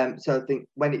 So I think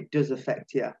when it does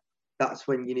affect you, that's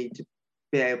when you need to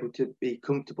be able to be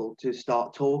comfortable to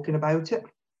start talking about it.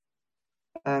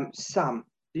 Sam,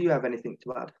 do you have anything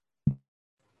to add?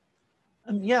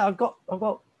 Yeah, I've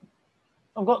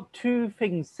got two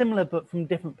things similar but from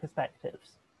different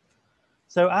perspectives.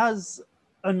 So as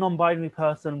a non-binary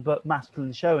person but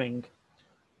masculine showing,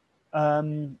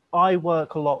 I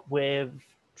work a lot with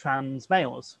trans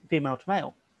males, female to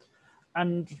male,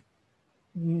 and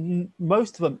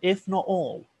most of them, if not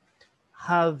all,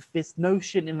 have this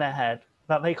notion in their head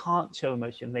that they can't show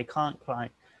emotion, they can't cry,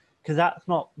 because that's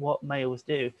not what males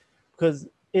do. Because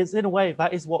it's in a way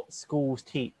that is what schools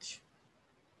teach,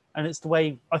 and it's the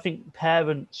way I think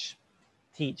parents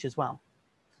teach as well.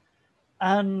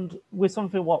 And with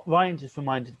something what Ryan just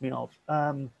reminded me of,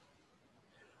 I'm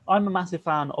a massive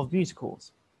fan of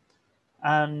musicals,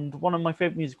 and one of my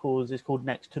favorite musicals is called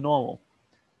Next to Normal,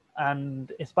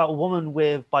 and it's about a woman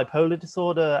with bipolar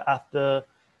disorder after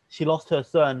she lost her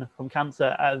son from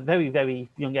cancer at a very, very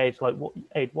young age, like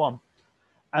age 1.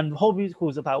 And the whole musical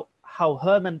is about how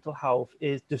her mental health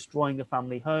is destroying the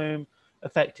family home,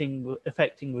 affecting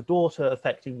the daughter,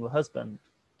 affecting the husband.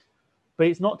 But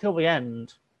it's not till the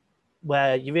end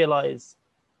where you realize,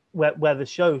 where the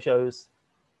show shows,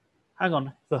 hang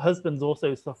on, the husband's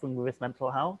also suffering with his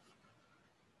mental health,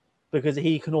 because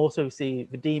he can also see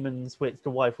the demons which the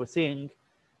wife was seeing,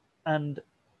 and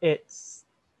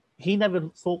he never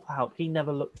sought for help, he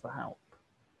never looked for help.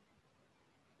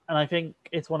 And I think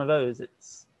it's one of those,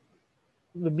 it's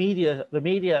the media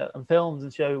and films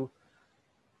and show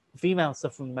females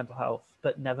suffering mental health,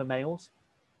 but never males.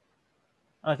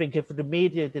 And I think if the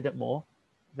media did it more,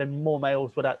 then more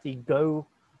males would actually go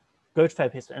to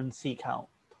therapists and seek help.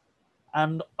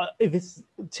 And if it's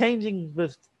changing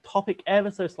the topic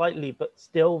ever so slightly, but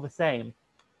still the same,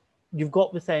 you've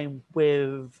got the same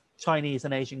with Chinese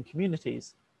and Asian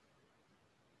communities,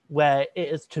 where it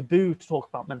is taboo to talk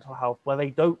about mental health, where they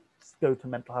don't go to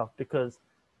mental health, because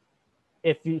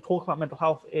if you talk about mental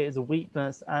health, it is a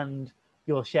weakness and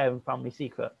you're sharing family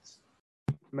secrets.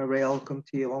 Marie, I'll come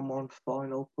to you on one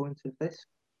final point of this.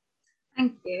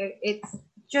 Thank you. It's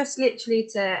just literally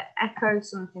to echo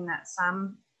something that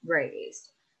Sam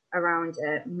raised around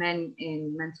men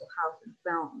in mental health and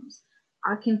films.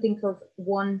 I can think of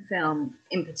one film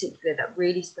in particular that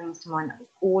really springs to mind that was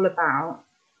all about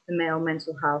the male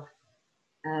mental health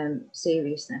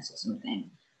seriousness or something.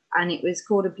 And it was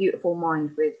called A Beautiful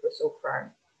Mind with Russell Crowe.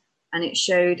 And it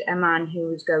showed a man who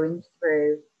was going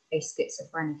through a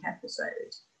schizophrenic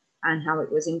episode and how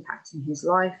it was impacting his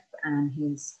life and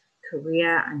his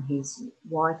career and his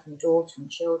wife and daughter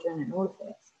and children and all of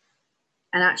this.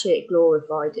 And actually it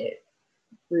glorified it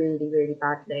really, really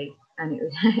badly. And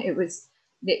it was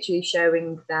literally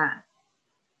showing that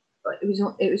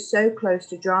it was so close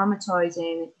to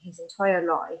dramatizing his entire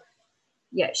life,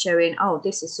 yet showing, oh,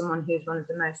 this is someone who's one of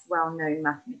the most well-known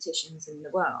mathematicians in the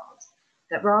world,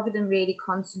 that rather than really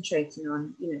concentrating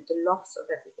on, you know, the loss of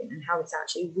everything and how it's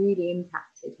actually really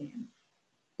impacted him,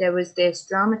 there was this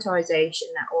dramatization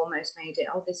that almost made it,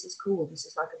 oh, this is cool, this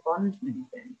is like a Bond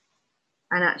movie.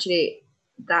 And actually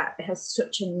that has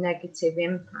such a negative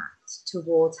impact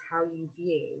towards how you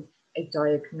view a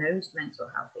diagnosed mental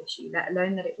health issue, let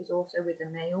alone that it was also with a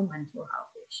male mental health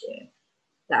issue.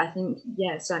 That I think,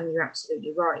 yeah, Sam, you're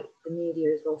absolutely right. The media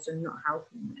is also not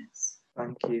helping this.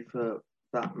 Thank you for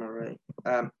that, Marie.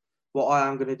 What I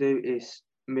am going to do is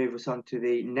move us on to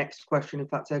the next question, if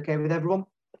that's okay with everyone.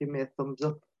 Give me a thumbs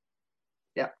up.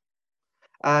 Yeah.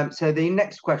 So the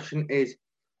next question is,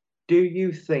 do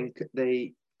you think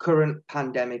the current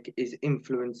pandemic is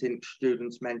influencing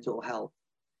students' mental health?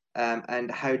 And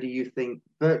how do you think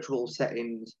virtual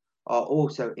settings are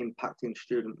also impacting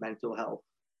student mental health?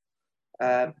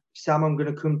 Sam, I'm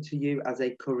going to come to you as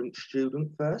a current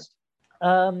student first.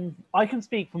 I can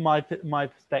speak from my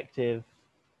perspective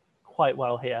quite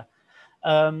well here.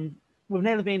 We've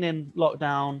nearly been in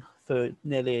lockdown for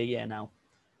nearly a year now,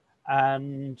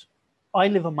 and I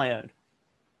live on my own,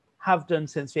 have done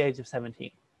since the age of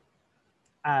 17.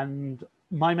 And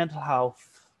my mental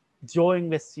health during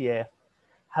this year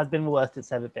has been the worst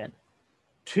it's ever been,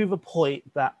 to the point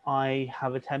that I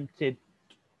have attempted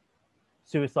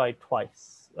suicide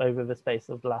twice over the space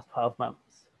of the last 12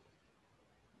 months.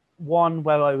 One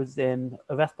where I was in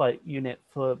a respite unit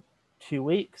for 2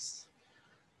 weeks.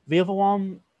 The other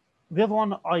one,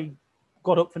 I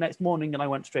got up the next morning and I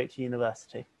went straight to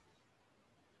university.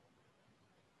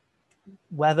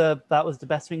 Whether that was the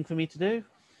best thing for me to do,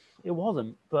 it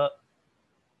wasn't, but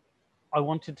I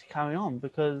wanted to carry on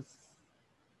because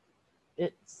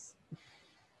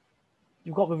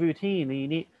you've got the routine and you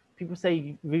need, people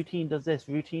say routine does this,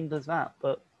 routine does that,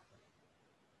 but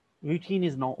routine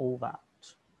is not all that.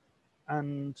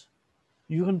 And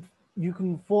you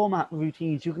can format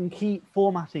routines, you can keep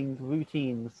formatting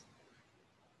routines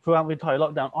throughout the entire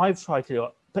lockdown. I've tried to do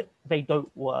it, but they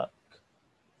don't work.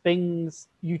 Things,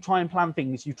 you try and plan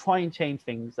things, you try and change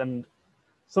things, and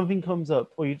something comes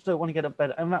up, or you just don't want to get up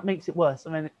bed, and that makes it worse.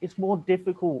 I mean, it's more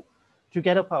difficult to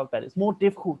get up out of bed. It's more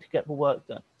difficult to get the work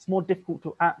done. It's more difficult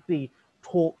to actually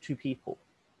talk to people,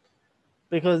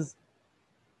 because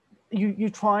you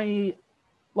try,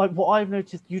 like what I've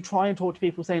noticed, you try and talk to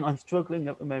people saying, I'm struggling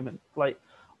at the moment, like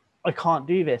I can't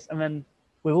do this, and then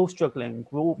we're all struggling,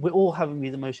 we're all having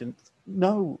these emotions.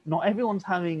 No, not everyone's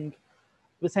having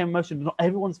the same emotion, not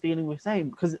everyone's feeling the same,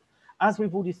 because as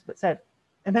we've already said,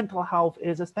 mental health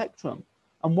is a spectrum,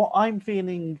 and what I'm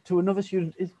feeling to another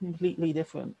student is completely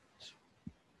different.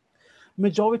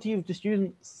 Majority of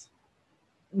students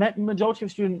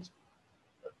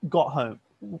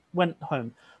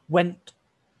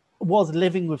was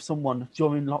living with someone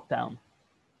during lockdown.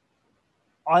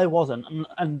 I wasn't,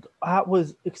 and that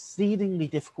was exceedingly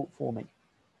difficult for me,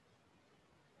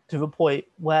 to the point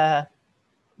where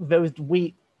there was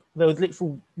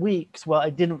literal weeks where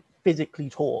I didn't physically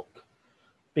talk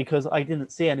because I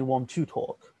didn't see anyone to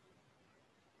talk.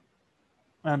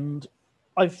 And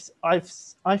I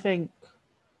think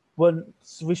when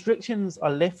restrictions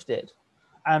are lifted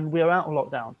and we're out of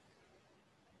lockdown,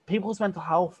 people's mental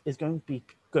health is going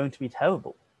to be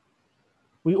terrible.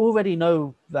 We already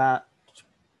know that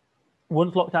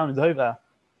once lockdown is over,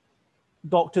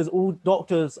 doctors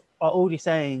are already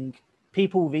saying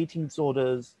people with eating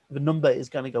disorders, the number is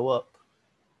going to go up.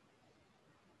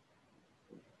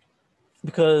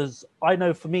 Because I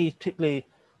know for me, particularly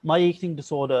my eating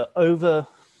disorder, over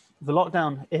the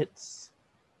lockdown,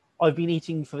 I've been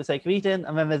eating for the sake of eating,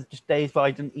 and then there's just days where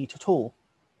I didn't eat at all.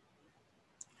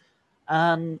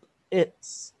 And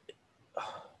it's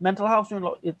mental health during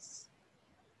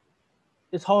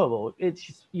it's horrible. It's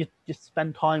just, you just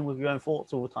spend time with your own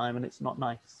thoughts all the time, and it's not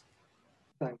nice.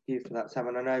 Thank you for that, Sam.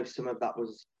 And I know some of that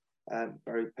was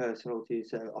very personal to you,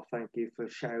 so I thank you for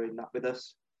sharing that with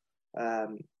us.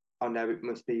 I know it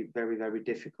must be very, very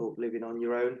difficult living on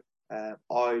your own.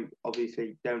 I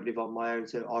obviously don't live on my own,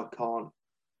 so I can't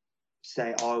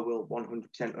say I will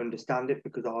 100% understand it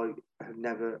because I have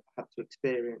never had to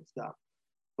experience that.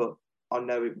 But I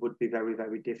know it would be very,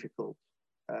 very difficult.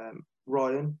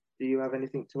 Ryan, do you have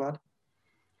anything to add?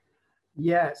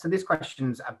 Yeah, so this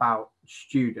question's about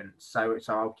students, so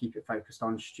I'll keep it focused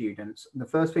on students. The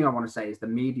first thing I want to say is the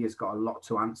media's got a lot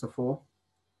to answer for.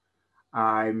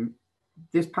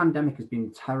 this pandemic has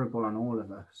been terrible on all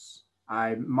of us.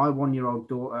 My 1-year-old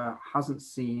daughter hasn't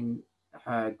seen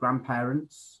her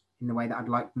grandparents in the way that I'd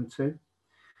like them to.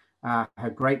 Her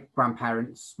great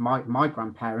grandparents, my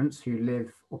grandparents who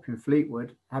live up in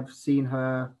Fleetwood, have seen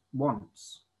her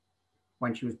once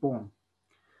when she was born.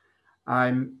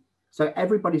 So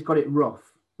everybody's got it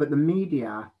rough, but the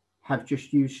media have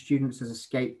just used students as a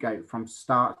scapegoat from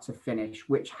start to finish,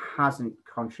 which hasn't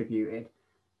contributed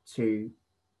to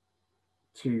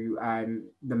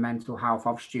the mental health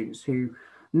of students, who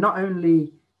not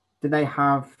only do they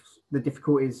have the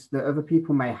difficulties that other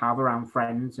people may have around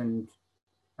friends and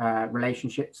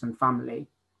relationships and family,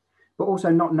 but also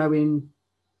not knowing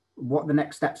what the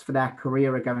next steps for their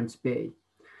career are going to be.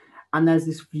 And there's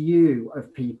this view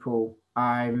of people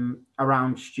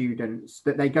around students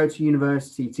that they go to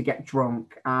university to get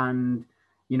drunk, and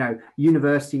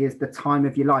university is the time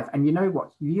of your life. And you know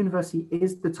what? University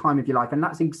is the time of your life. And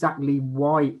that's exactly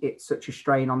why it's such a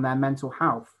strain on their mental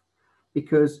health,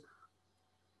 because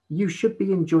you should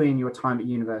be enjoying your time at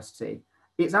university.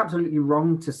 It's absolutely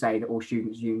wrong to say that all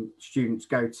students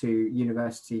go to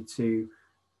university to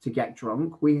get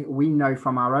drunk. We know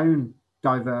from our own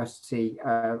diversity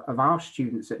of our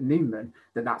students at Newman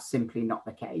that that's simply not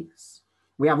the case.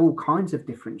 We have all kinds of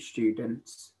different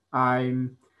students.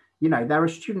 There are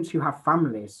students who have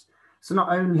families. So not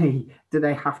only do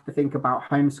they have to think about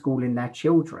homeschooling their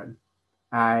children,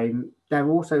 they're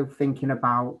also thinking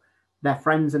about their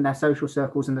friends and their social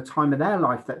circles and the time of their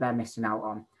life that they're missing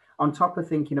out on top of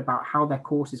thinking about how their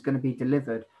course is going to be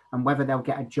delivered and whether they'll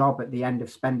get a job at the end of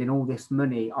spending all this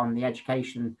money on the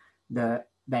education that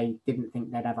they didn't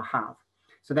think they'd ever have.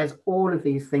 So there's all of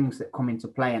these things that come into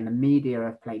play, and the media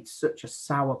have played such a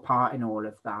sour part in all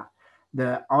of that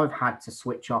that I've had to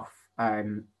switch off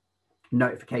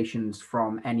notifications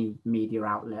from any media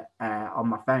outlet on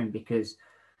my phone, because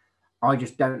I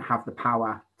just don't have the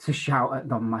power to shout at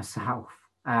them myself.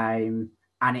 And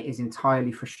it is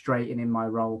entirely frustrating in my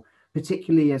role,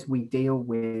 particularly as we deal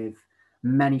with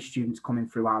many students coming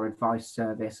through our advice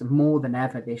service, more than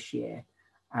ever this year.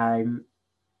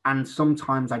 And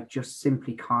sometimes I just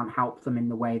simply can't help them in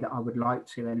the way that I would like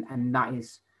to. And that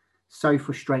is so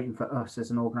frustrating for us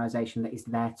as an organisation that is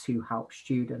there to help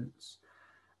students.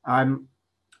 I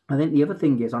think the other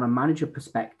thing is, on a manager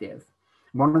perspective,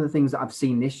 one of the things that I've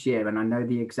seen this year, and I know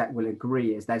the exec will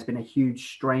agree, is there's been a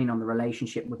huge strain on the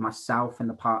relationship with myself and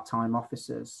the part-time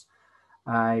officers.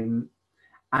 And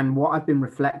what I've been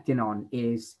reflecting on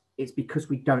is it's because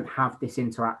we don't have this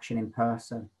interaction in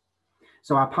person.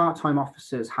 So our part-time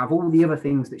officers have all the other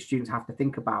things that students have to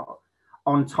think about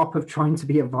on top of trying to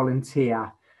be a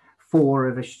volunteer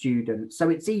for other students. So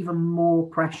it's even more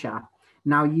pressure.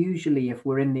 Now, usually if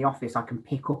we're in the office, I can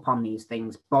pick up on these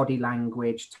things: body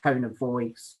language, tone of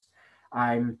voice,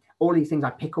 all these things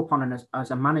I pick up on as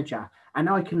a manager, and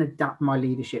I can adapt my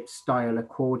leadership style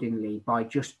accordingly by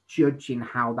just judging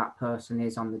how that person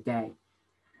is on the day.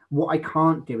 What I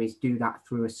can't do is do that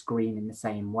through a screen in the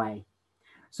same way.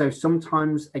 So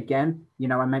sometimes, again,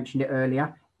 I mentioned it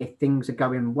earlier, if things are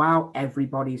going well,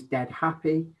 everybody's dead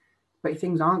happy. But if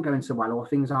things aren't going so well, or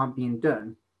things aren't being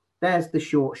done, there's the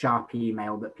short, sharp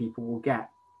email that people will get.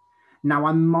 Now,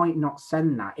 I might not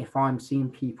send that if I'm seeing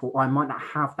people, or I might not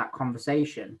have that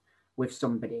conversation with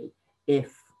somebody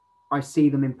if I see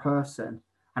them in person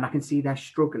and I can see they're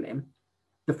struggling.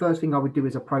 The first thing I would do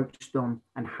is approach them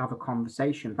and have a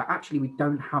conversation. But actually, we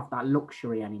don't have that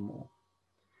luxury anymore.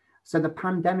 So the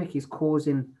pandemic is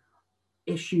causing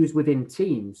issues within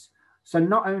teams. So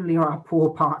not only are our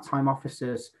poor part-time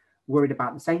officers worried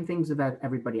about the same things as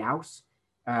everybody else,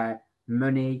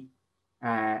 money,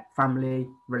 family,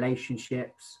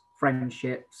 relationships,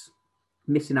 friendships,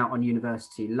 missing out on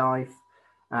university life,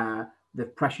 the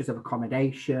pressures of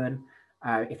accommodation,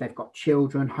 if they've got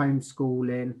children,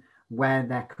 homeschooling, where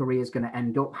their career is going to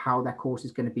end up, how their course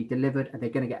is going to be delivered, are they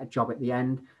going to get a job at the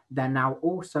end? They're now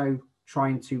also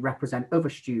trying to represent other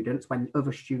students when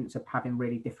other students are having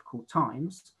really difficult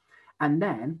times. And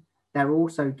then they're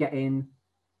also getting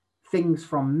things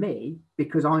from me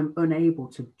because I'm unable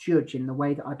to judge in the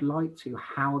way that I'd like to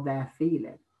how they're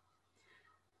feeling.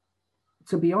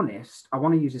 To be honest, I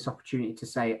want to use this opportunity to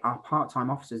say our part-time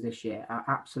officers this year are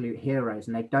absolute heroes,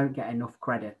 and they don't get enough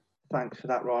credit. Thanks for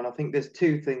that, Ryan. I think there's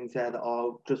two things there that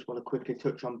I'll just want to quickly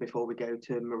touch on before we go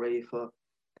to Marie for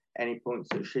any points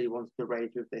that she wants to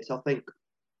raise with this. I think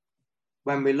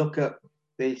when we look at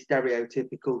the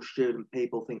stereotypical student,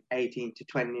 people think 18 to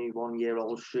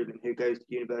 21-year-old student who goes to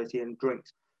university and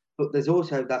drinks. But there's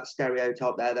also that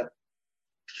stereotype there that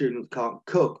students can't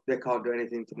cook, they can't do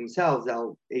anything for themselves,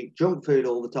 they'll eat junk food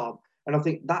all the time. And I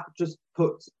think that just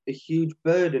puts a huge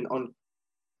burden on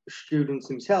students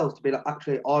themselves to be like,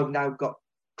 actually, I've now got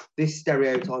this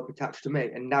stereotype attached to me,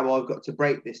 and now I've got to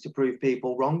break this to prove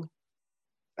people wrong.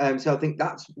 So I think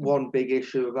that's one big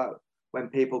issue about when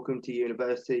people come to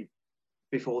university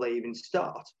before they even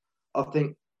start. I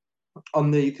think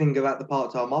on the thing about the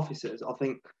part-time officers, I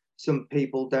think some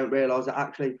people don't realise that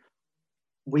actually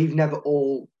we've never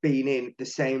all been in the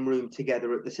same room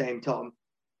together at the same time.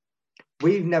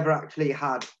 We've never actually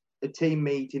had a team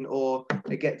meeting or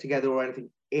a get-together or anything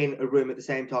in a room at the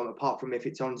same time, apart from if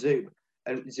it's on Zoom.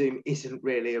 And Zoom isn't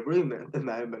really a room at the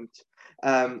moment.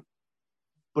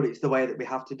 But it's the way that we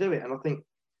have to do it. And I think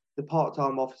the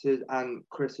part-time officers and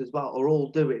Chris as well are all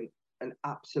doing an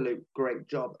absolute great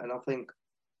job. And I think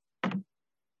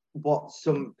what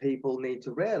some people need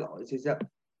to realise is that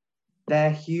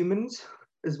they're humans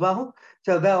as well.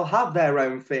 So they'll have their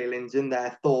own feelings and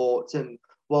their thoughts. And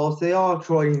whilst they are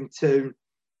trying to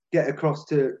get across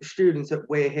to students that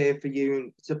we're here for you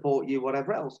and support you,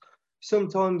 whatever else,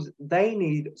 sometimes they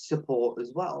need support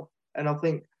as well. And I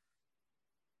think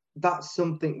that's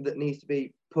something that needs to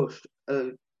be pushed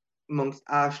amongst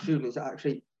our students.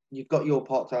 Actually, you've got your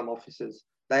part-time officers.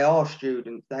 They are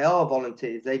students. They are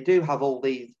volunteers. They do have all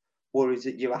these worries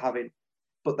that you are having,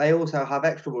 but they also have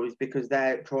extra worries because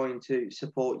they're trying to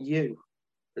support you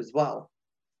as well.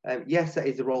 Yes, that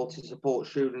is a role to support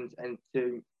students and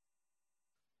to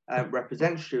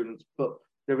represent students, but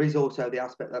there is also the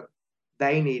aspect that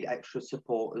they need extra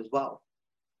support as well.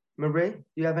 Marie, do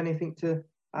you have anything to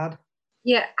add?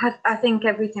 Yeah, I think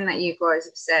everything that you guys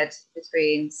have said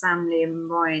between Sam, Liam, and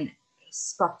Ryan is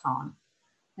spot on.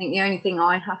 I think the only thing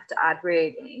I have to add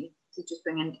really to just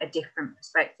bring a different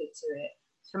perspective to it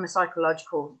is from a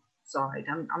psychological side.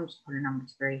 I'm just putting number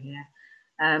 3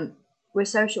 here. We're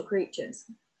social creatures.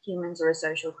 Humans are a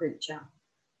social creature.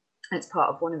 It's part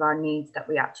of one of our needs that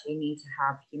we actually need to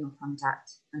have human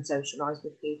contact and socialise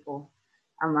with people.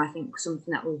 And I think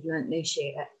something that we've learned this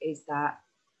year is that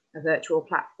a virtual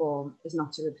platform is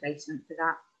not a replacement for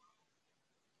that.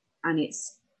 And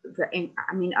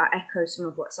I echo some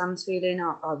of what Sam's feeling.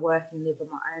 I work and live on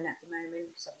my own at the moment.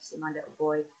 So obviously my little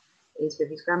boy is with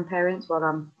his grandparents while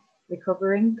I'm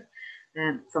recovering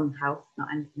from health, not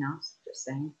anything else, just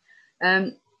saying.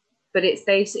 But it's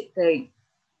basically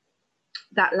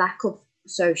that lack of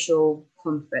social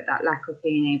comfort, that lack of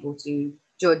being able to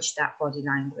judge that body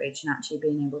language and actually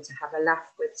being able to have a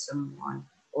laugh with someone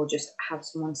or just have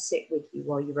someone sit with you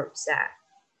while you're upset.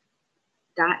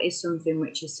 That is something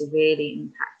which is severely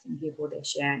impacting people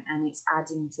this year, and it's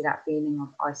adding to that feeling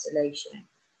of isolation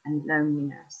and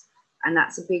loneliness. And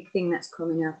that's a big thing that's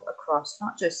coming up across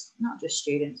not just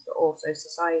students, but also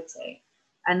society.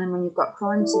 And then when you've got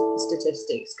crime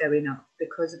statistics going up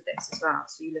because of this as well,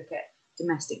 so you look at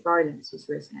domestic violence has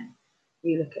risen,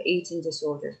 you look at eating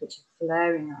disorders, which are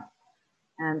flaring up,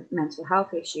 and mental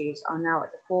health issues are now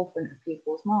at the forefront of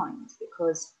people's minds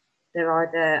because they're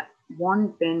either,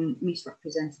 one, been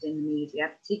misrepresented in the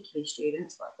media, particularly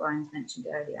students, like Brian's mentioned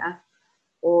earlier,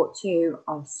 or two,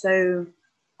 are so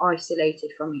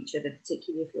isolated from each other,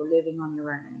 particularly if you're living on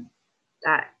your own,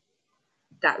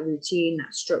 that routine,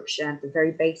 that structure, the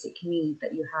very basic need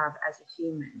that you have as a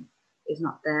human is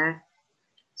not there.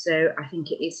 So I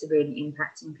think it is severely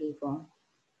impacting people.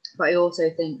 But I also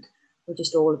think we're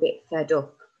just all a bit fed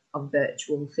up of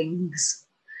virtual things.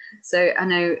 So I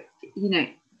know,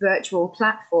 virtual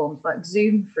platforms like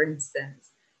Zoom, for instance,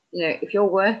 if you're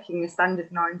working a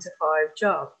standard 9 to 5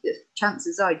 job,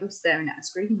 chances are you're staring at a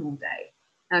screen all day.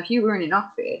 Now, if you were in an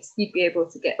office, you'd be able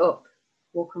to get up,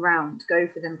 walk around, go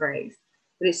for them breaks.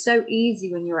 But it's so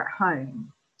easy when you're at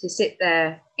home to sit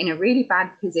there in a really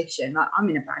bad position. Like I'm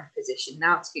in a bad position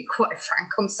now, to be quite frank.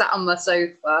 I'm sat on my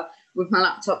sofa with my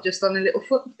laptop just on a little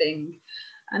foot thing.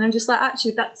 And I'm just like,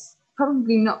 actually, that's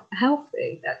probably not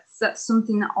healthy. That's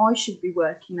something that I should be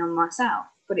working on myself.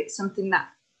 But it's something that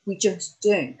we just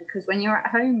do, because when you're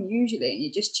at home usually and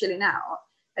you're just chilling out,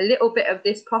 a little bit of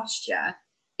this posture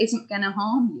isn't going to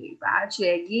harm you. But actually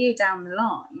a year down the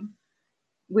line,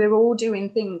 we're all doing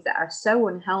things that are so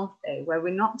unhealthy, where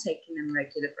we're not taking them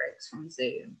regular breaks from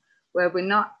Zoom, where we're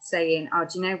not saying, oh,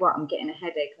 do you know what? I'm getting a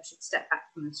headache. I should step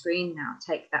back from the screen now,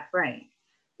 take that break.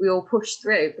 We all push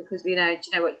through because we know, do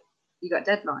you know what? You got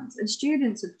deadlines. And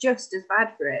students are just as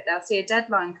bad for it. They'll see a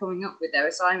deadline coming up with their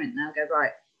assignment and they'll go,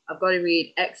 right, I've got to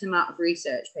read X amount of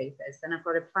research papers, then I've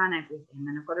got to plan everything,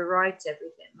 then I've got to write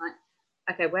everything. Like,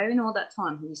 okay, where in all that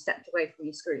time have you stepped away from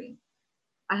your screen?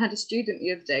 I had a student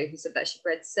the other day who said that she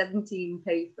read 17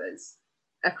 papers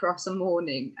across a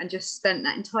morning and just spent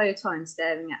that entire time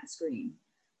staring at the screen.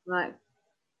 Like,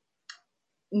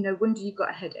 no wonder you've got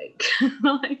a headache.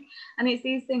 Like, and it's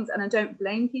these things, and I don't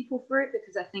blame people for it,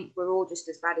 because I think we're all just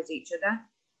as bad as each other.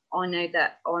 I know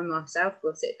that I myself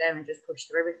will sit there and just push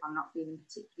through. If I'm not feeling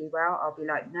particularly well, I'll be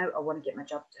like, no, I want to get my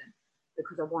job done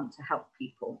because I want to help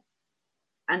people.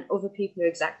 And other people are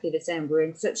exactly the same. We're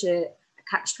in such a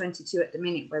catch-22 at the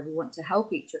minute where we want to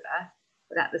help each other,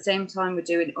 but at the same time, we're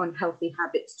doing unhealthy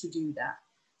habits to do that.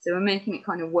 So we're making it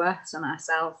kind of worse on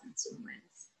ourselves in some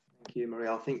ways. Thank you,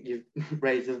 Maria. I think you've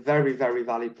raised a very, very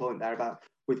valid point there about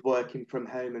with working from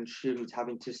home and students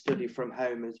having to study from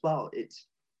home as well. It's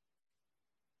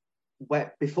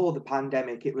where before the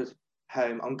pandemic, it was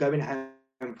home. I'm going home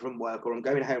from work, or I'm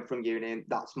going home from uni, and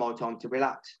that's my time to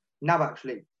relax. Now,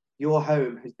 actually, your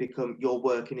home has become your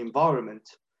working environment.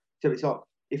 So it's like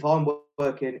if I'm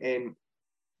working in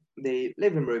the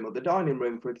living room or the dining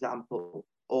room, for example,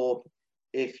 or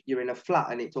if you're in a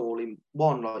flat and it's all in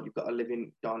one, like you've got a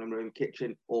living, dining room,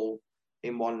 kitchen, all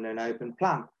in one and an open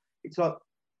plan. It's like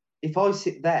if I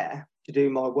sit there to do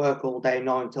my work all day,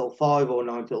 9 till 5 or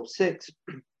 9 till 6,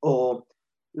 or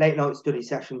late night study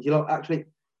sessions, you're like, actually,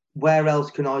 where else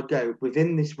can I go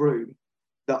within this room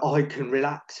that I can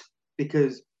relax?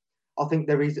 Because I think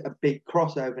there is a big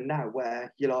crossover now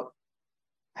where you're like,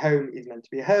 home is meant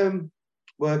to be home,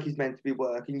 work is meant to be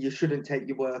work, and you shouldn't take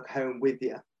your work home with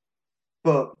you.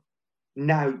 But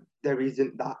now there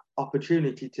isn't that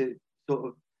opportunity to sort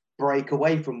of break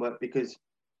away from work, because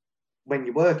when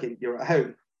you're working, you're at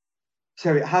home.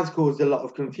 So it has caused a lot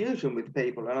of confusion with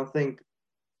people. And I think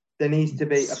there needs to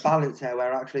be a balance here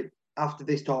where actually after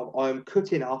this time, I'm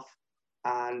cutting off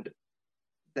and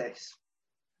this.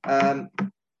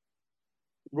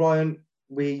 Ryan,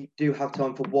 we do have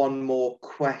time for one more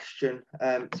question.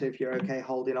 So if you're okay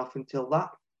holding off until that.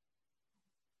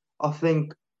 I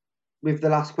think with the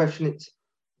last question, it's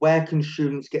where can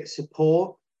students get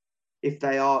support if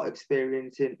they are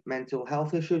experiencing mental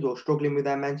health issues or struggling with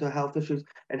their mental health issues,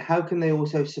 and how can they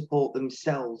also support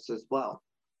themselves as well?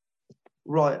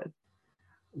 Ryan.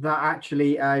 That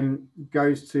actually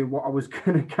goes to what I was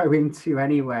going to go into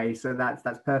anyway, so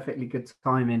that's perfectly good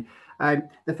timing.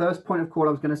 The first point of call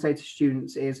I was going to say to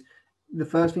students is the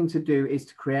first thing to do is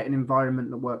to create an environment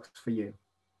that works for you.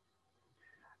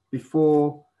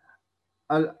 Before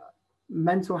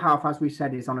mental health, as we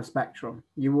said, is on a spectrum.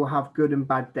 You will have good and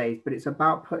bad days, but it's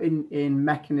about putting in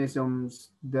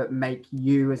mechanisms that make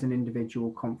you as an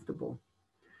individual comfortable.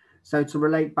 So to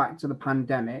relate back to the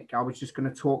pandemic, I was just going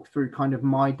to talk through kind of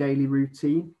my daily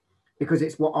routine, because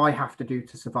it's what I have to do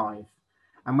to survive.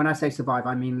 And when I say survive,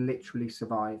 I mean literally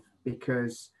survive,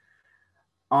 because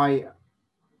I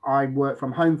work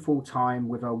from home full time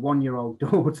with a 1-year-old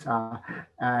daughter,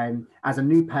 as a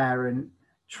new parent,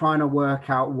 trying to work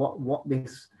out what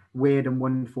this weird and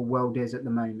wonderful world is at the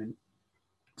moment.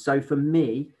 So for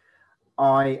me,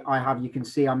 I have, you can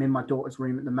see I'm in my daughter's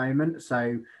room at the moment.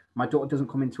 So my daughter doesn't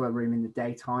come into her room in the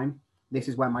daytime. This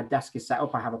is where my desk is set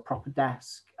up. I have a proper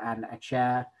desk and a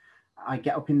chair. I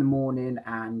get up in the morning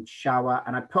and shower,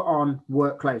 and I put on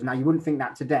work clothes. Now, you wouldn't think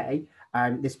that today.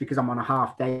 This is because I'm on a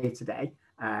half day today.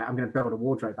 I'm going to build a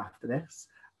wardrobe after this.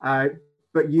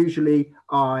 But usually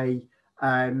I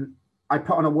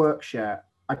put on a work shirt.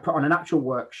 I put on an actual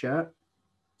work shirt,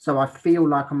 so I feel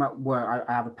like I'm at work.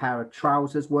 I have a pair of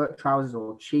trousers, work trousers,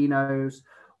 or chinos,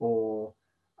 or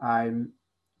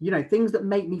things that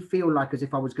make me feel like as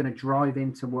if I was going to drive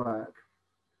into work.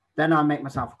 Then I make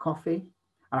myself a coffee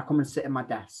and I come and sit at my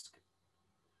desk.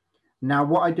 Now,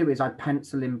 what I do is I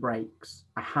pencil in breaks.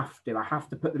 I have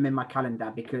to put them in my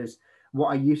calendar, because what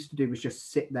I used to do was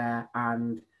just sit there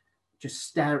and just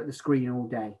stare at the screen all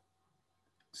day.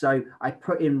 So I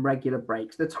put in regular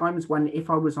breaks. The times when, if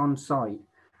I was on site,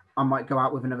 I might go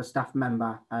out with another staff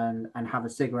member and have a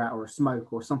cigarette or a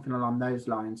smoke or something along those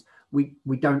lines. We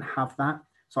don't have that.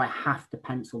 So I have to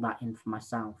pencil that in for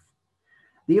myself.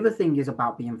 The other thing is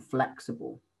about being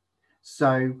flexible.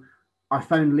 So I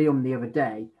phoned Liam the other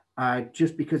day,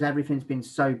 just because everything's been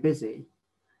so busy.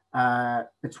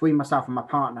 Between myself and my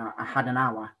partner, I had an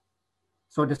hour.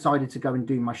 So I decided to go and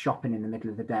do my shopping in the middle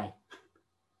of the day.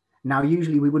 Now,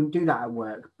 usually we wouldn't do that at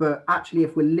work, but actually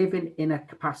if we're living in a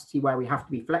capacity where we have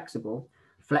to be flexible,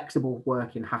 flexible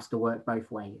working has to work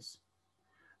both ways.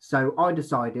 So I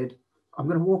decided I'm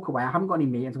going to walk away. I haven't got any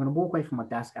meetings. I'm going to walk away from my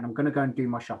desk and I'm going to go and do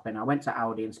my shopping. I went to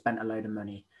Aldi and spent a load of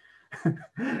money.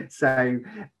 So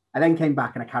I then came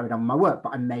back and I carried on my work,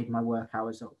 but I made my work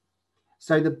hours up.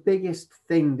 So the biggest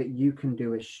thing that you can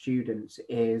do as students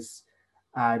is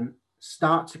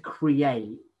start to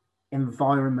create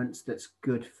environments that's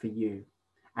good for you.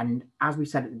 And as we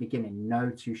said at the beginning, no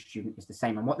two student is the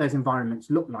same. And what those environments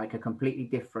look like are completely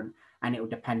different. and it will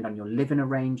depend on your living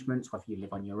arrangements, whether you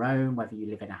live on your own, whether you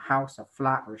live in a house, a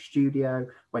flat, or a studio,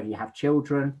 whether you have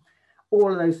children.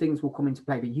 All of those things will come into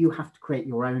play, but you have to create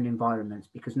your own environments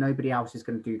because nobody else is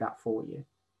going to do that for you.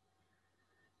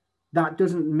 That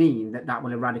doesn't mean that that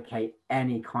will eradicate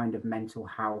any kind of mental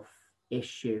health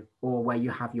issue or where you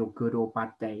have your good or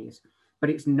bad days, but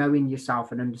it's knowing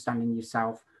yourself and understanding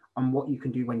yourself and what you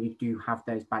can do when you do have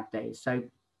those bad days. So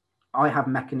I have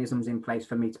mechanisms in place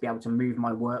for me to be able to move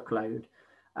my workload,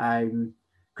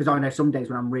 because I know some days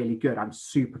when I'm really good, I'm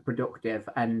super productive.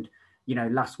 And you know,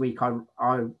 last week I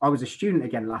was a student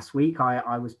again. Last week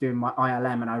I was doing my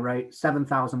ILM and I wrote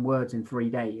 7,000 words in 3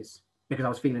 days because I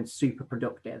was feeling super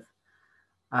productive.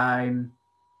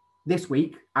 This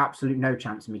week, absolute no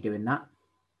chance of me doing that.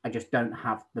 I just don't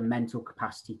have the mental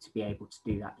capacity to be able to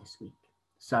do that this week.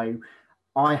 So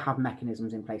I have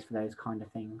mechanisms in place for those kind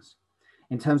of things.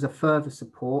 In terms of further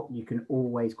support, you can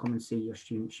always come and see your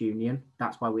students' union.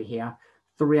 That's why we're here.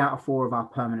 3 out of 4 of our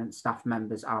permanent staff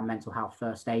members are mental health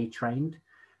first aid trained.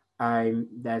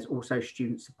 There's also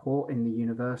student support in the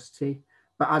university.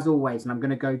 But as always, and I'm going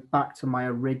to go back to my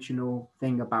original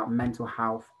thing about mental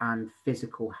health and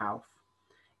physical health,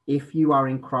 if you are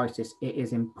in crisis, it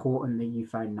is important that you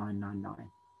phone 999.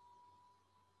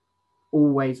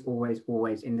 Always, always,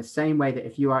 always. In the same way that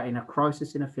if you are in a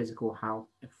crisis in a physical health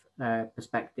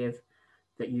perspective,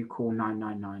 that you call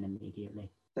 999 immediately.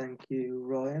 Thank you,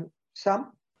 Ryan. Sam?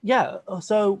 Yeah,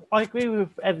 so I agree with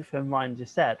everything Ryan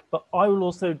just said, but I will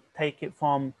also take it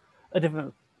from a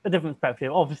different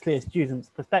perspective, obviously a student's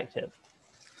perspective.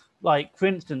 Like, for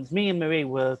instance, me and Marie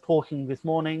were talking this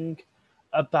morning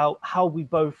about how we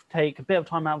both take a bit of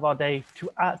time out of our day to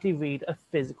actually read a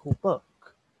physical book.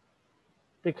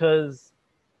 Because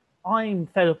I'm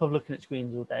fed up of looking at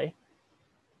screens all day.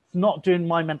 It's not doing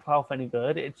my mental health any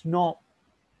good.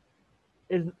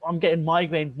 I'm getting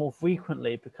migraines more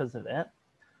frequently because of it.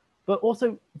 But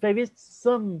also, there is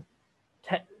some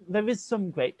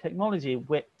great technology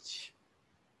which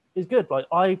is good. Like,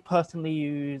 I personally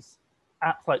use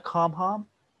apps like Calm Harm,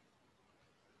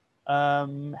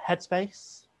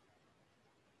 Headspace,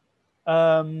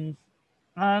 and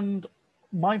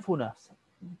mindfulness.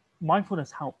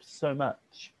 Mindfulness helps so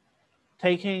much.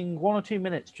 Taking 1 or 2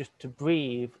 minutes just to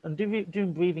breathe and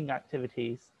doing breathing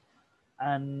activities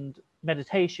and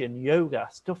meditation, yoga,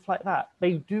 stuff like that,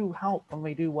 they do help and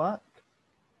they do work.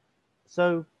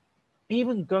 So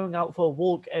even going out for a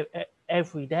walk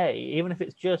every day, even if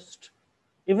it's just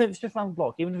around the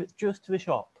block, even if it's just to the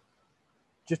shop,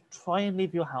 just try and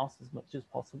leave your house as much as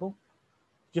possible.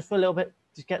 Just for a little bit,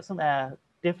 just get some air,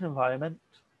 different environment.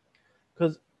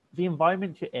 Because the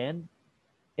environment you're in,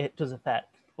 it does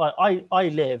affect. Like, I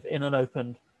live in an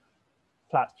open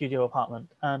flat studio apartment,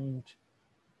 and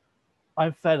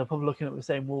I'm fed up of looking at the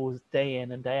same walls day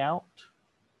in and day out.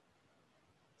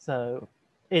 So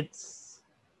it's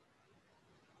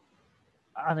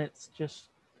just,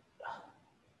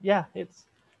 yeah,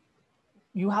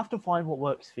 you have to find what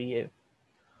works for you.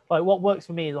 Like, what works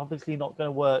for me is obviously not going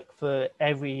to work for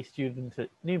every student at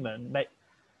Newman,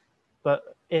 but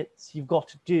you've got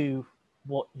to do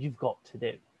what you've got to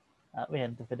do at the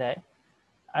end of the day.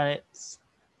 And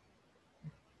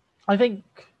I think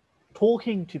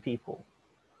talking to people,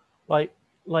 like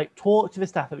talk to the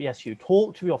staff at the SU,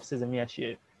 talk to the officers in the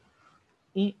SU,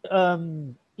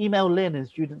 email Lynn in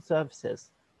student services.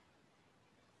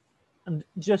 And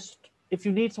just, if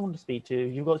you need someone to speak to,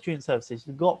 you've got student services,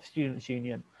 you've got students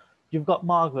union, you've got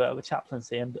Margaret at the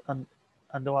chaplaincy and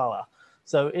Oala.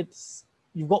 So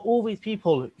you've got all these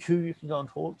people who you can go and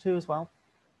talk to as well.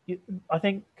 I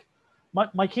think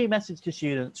my key message to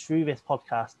students through this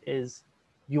podcast is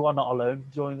you are not alone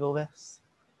during all this.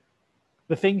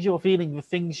 The things you're feeling, the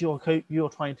things you're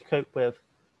trying to cope with,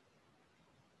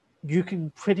 you can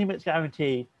pretty much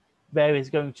guarantee there is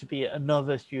going to be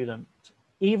another student,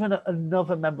 even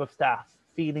another member of staff,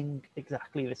 feeling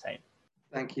exactly the same.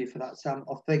 Thank you for that, Sam.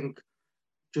 I think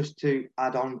just to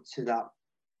add on to that,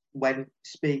 when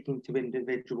speaking to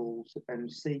individuals and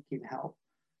seeking help,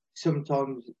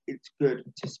 sometimes it's good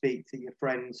to speak to your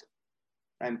friends,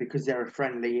 and because they're a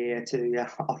friendly ear to you.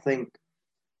 I think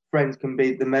friends can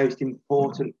be the most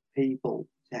important people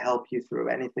to help you through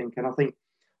anything. And I think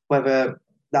whether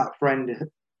that friend,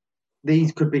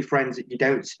 these could be friends that you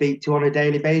don't speak to on a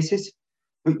daily basis,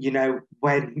 but you know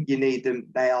when you need them,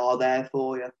 they are there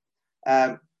for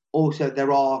you. Also,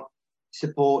 there are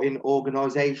supporting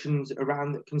organisations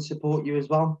around that can support you as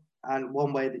well. And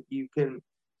one way that you can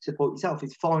support yourself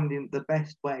is finding the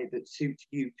best way that suits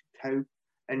you to cope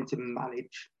and to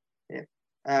manage it.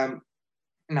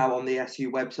 Now, on the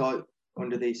SU website,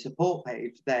 under the support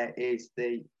page, there is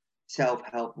the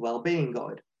self-help well-being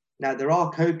guide. Now, there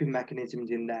are coping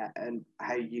mechanisms in there and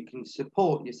how you can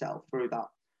support yourself through that,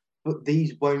 but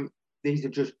these are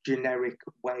just generic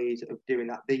ways of doing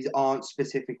that. These aren't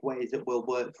specific ways that will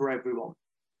work for everyone.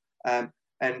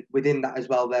 And within that as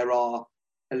well, there are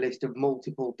a list of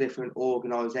multiple different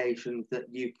organisations that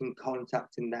you can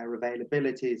contact and their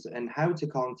availabilities and how to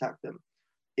contact them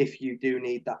if you do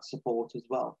need that support as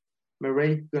well.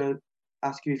 Marie, I'm going to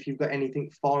ask you if you've got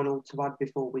anything final to add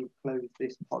before we close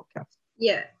this podcast.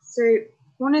 Yeah, so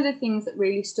one of the things that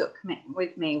really stuck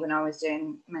with me when I was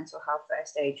doing mental health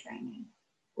first aid training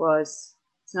was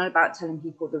it's not about telling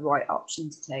people the right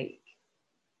option to take.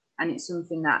 And it's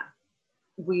something that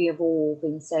we have all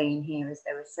been saying here is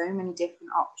there are so many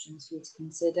different options for you to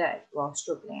consider if you are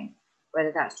struggling,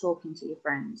 whether that's talking to your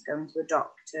friends, going to a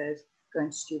doctor,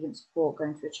 going to student support,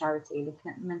 going to a charity,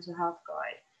 looking at the mental health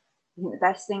guide. I think the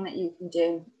best thing that you can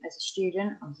do as a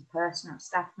student, as a person, as a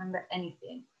staff member,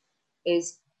 anything,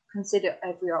 is consider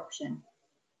every option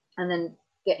and then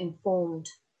get informed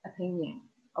opinion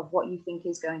of what you think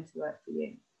is going to work for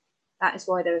you. That is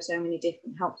why there are so many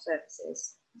different help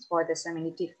services. That's why there's so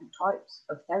many different types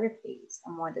of therapies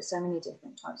and why there's so many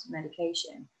different types of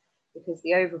medication. Because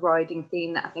the overriding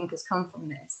theme that I think has come from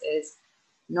this is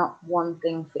not one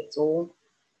thing fits all.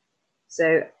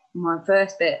 So my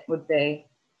first bit would be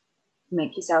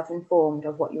make yourself informed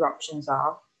of what your options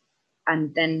are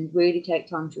and then really take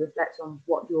time to reflect on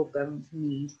what you're going to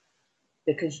need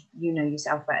because you know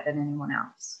yourself better than anyone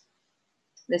else.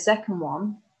 The second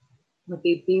one would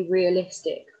be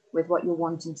realistic with what you're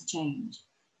wanting to change.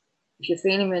 If you're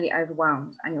feeling really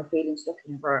overwhelmed and you're feeling stuck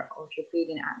in a rut, or if you're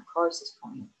feeling at a crisis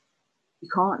point, you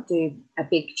can't do a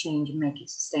big change and make it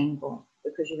sustainable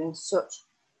because you're in such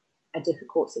a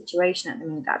difficult situation at the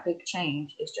minute. That big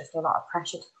change is just a lot of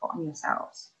pressure to put on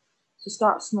yourselves. So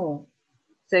start small.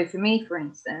 So for me, for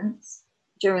instance,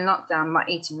 during lockdown, my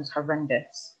eating was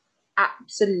horrendous,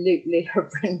 absolutely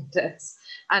horrendous.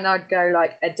 And I'd go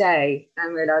like a day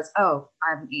and realize, oh,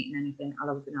 I haven't eaten anything. I'll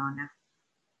have a banana.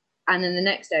 And then the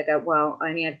next day I go, well, I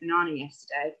only had banana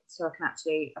yesterday, so I can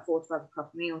actually afford to have a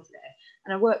proper meal today.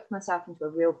 And I worked myself into a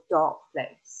real dark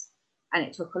place. And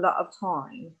it took a lot of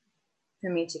time for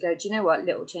me to go, do you know what,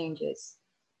 little changes.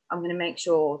 I'm going to make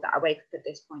sure that I wake up at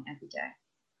this point every day.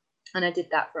 And I did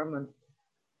that for a month.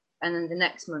 And then the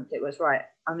next month it was, right,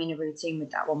 I'm in a routine with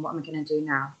that one. What am I going to do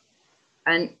now?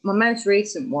 And my most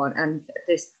recent one, and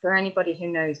this, for anybody who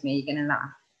knows me, you're going to laugh,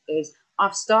 is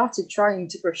I've started trying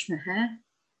to brush my hair.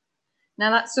 Now,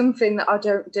 that's something that I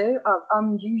don't do.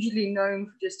 I'm usually known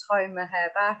for just tying my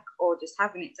hair back or just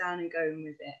having it down and going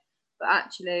with it. But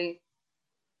actually,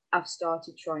 I've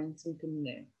started trying something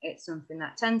new. It's something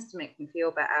that tends to make me feel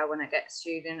better when I get a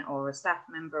student or a staff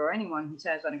member or anyone who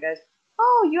turns around and goes,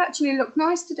 oh, you actually look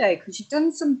nice today because you've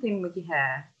done something with your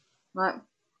hair. I'm like,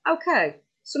 okay,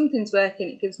 something's working.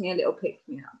 It gives me a little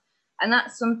pick-me-up. And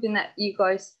that's something that you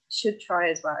guys should try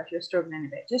as well if you're struggling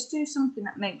a bit. Just do something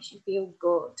that makes you feel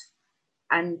good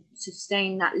and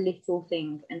sustain that little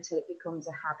thing until it becomes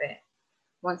a habit.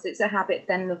 Once it's a habit,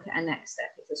 then look at a next step.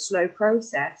 It's a slow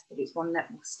process, but it's one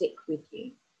that will stick with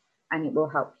you and it will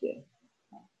help you.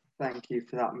 Thank you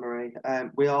for that, Marie.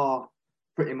 We are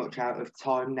pretty much out of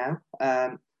time now.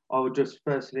 I would just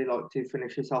firstly like to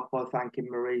finish this off by thanking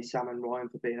Marie, Sam and Ryan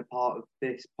for being a part of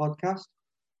this podcast.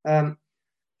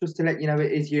 Just to let you know,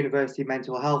 it is University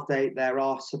Mental Health Day. There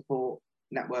are support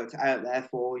networks out there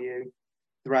for you.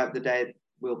 Throughout the day,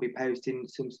 we'll be posting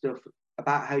some stuff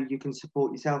about how you can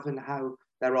support yourself and how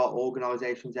there are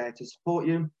organisations there to support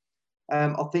you.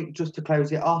 I think just to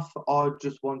close it off, I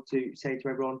just want to say to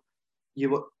everyone,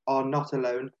 you are not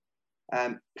alone.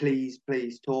 Please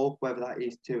talk, whether that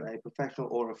is to a professional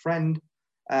or a friend,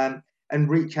 and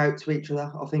reach out to each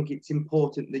other. I think it's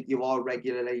important that you are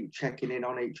regularly checking in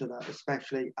on each other,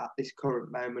 especially at this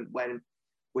current moment when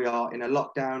we are in a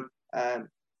lockdown.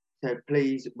 So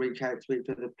please reach out to each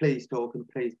other, please talk, and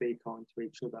please be kind to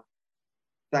each other.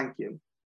 Thank you.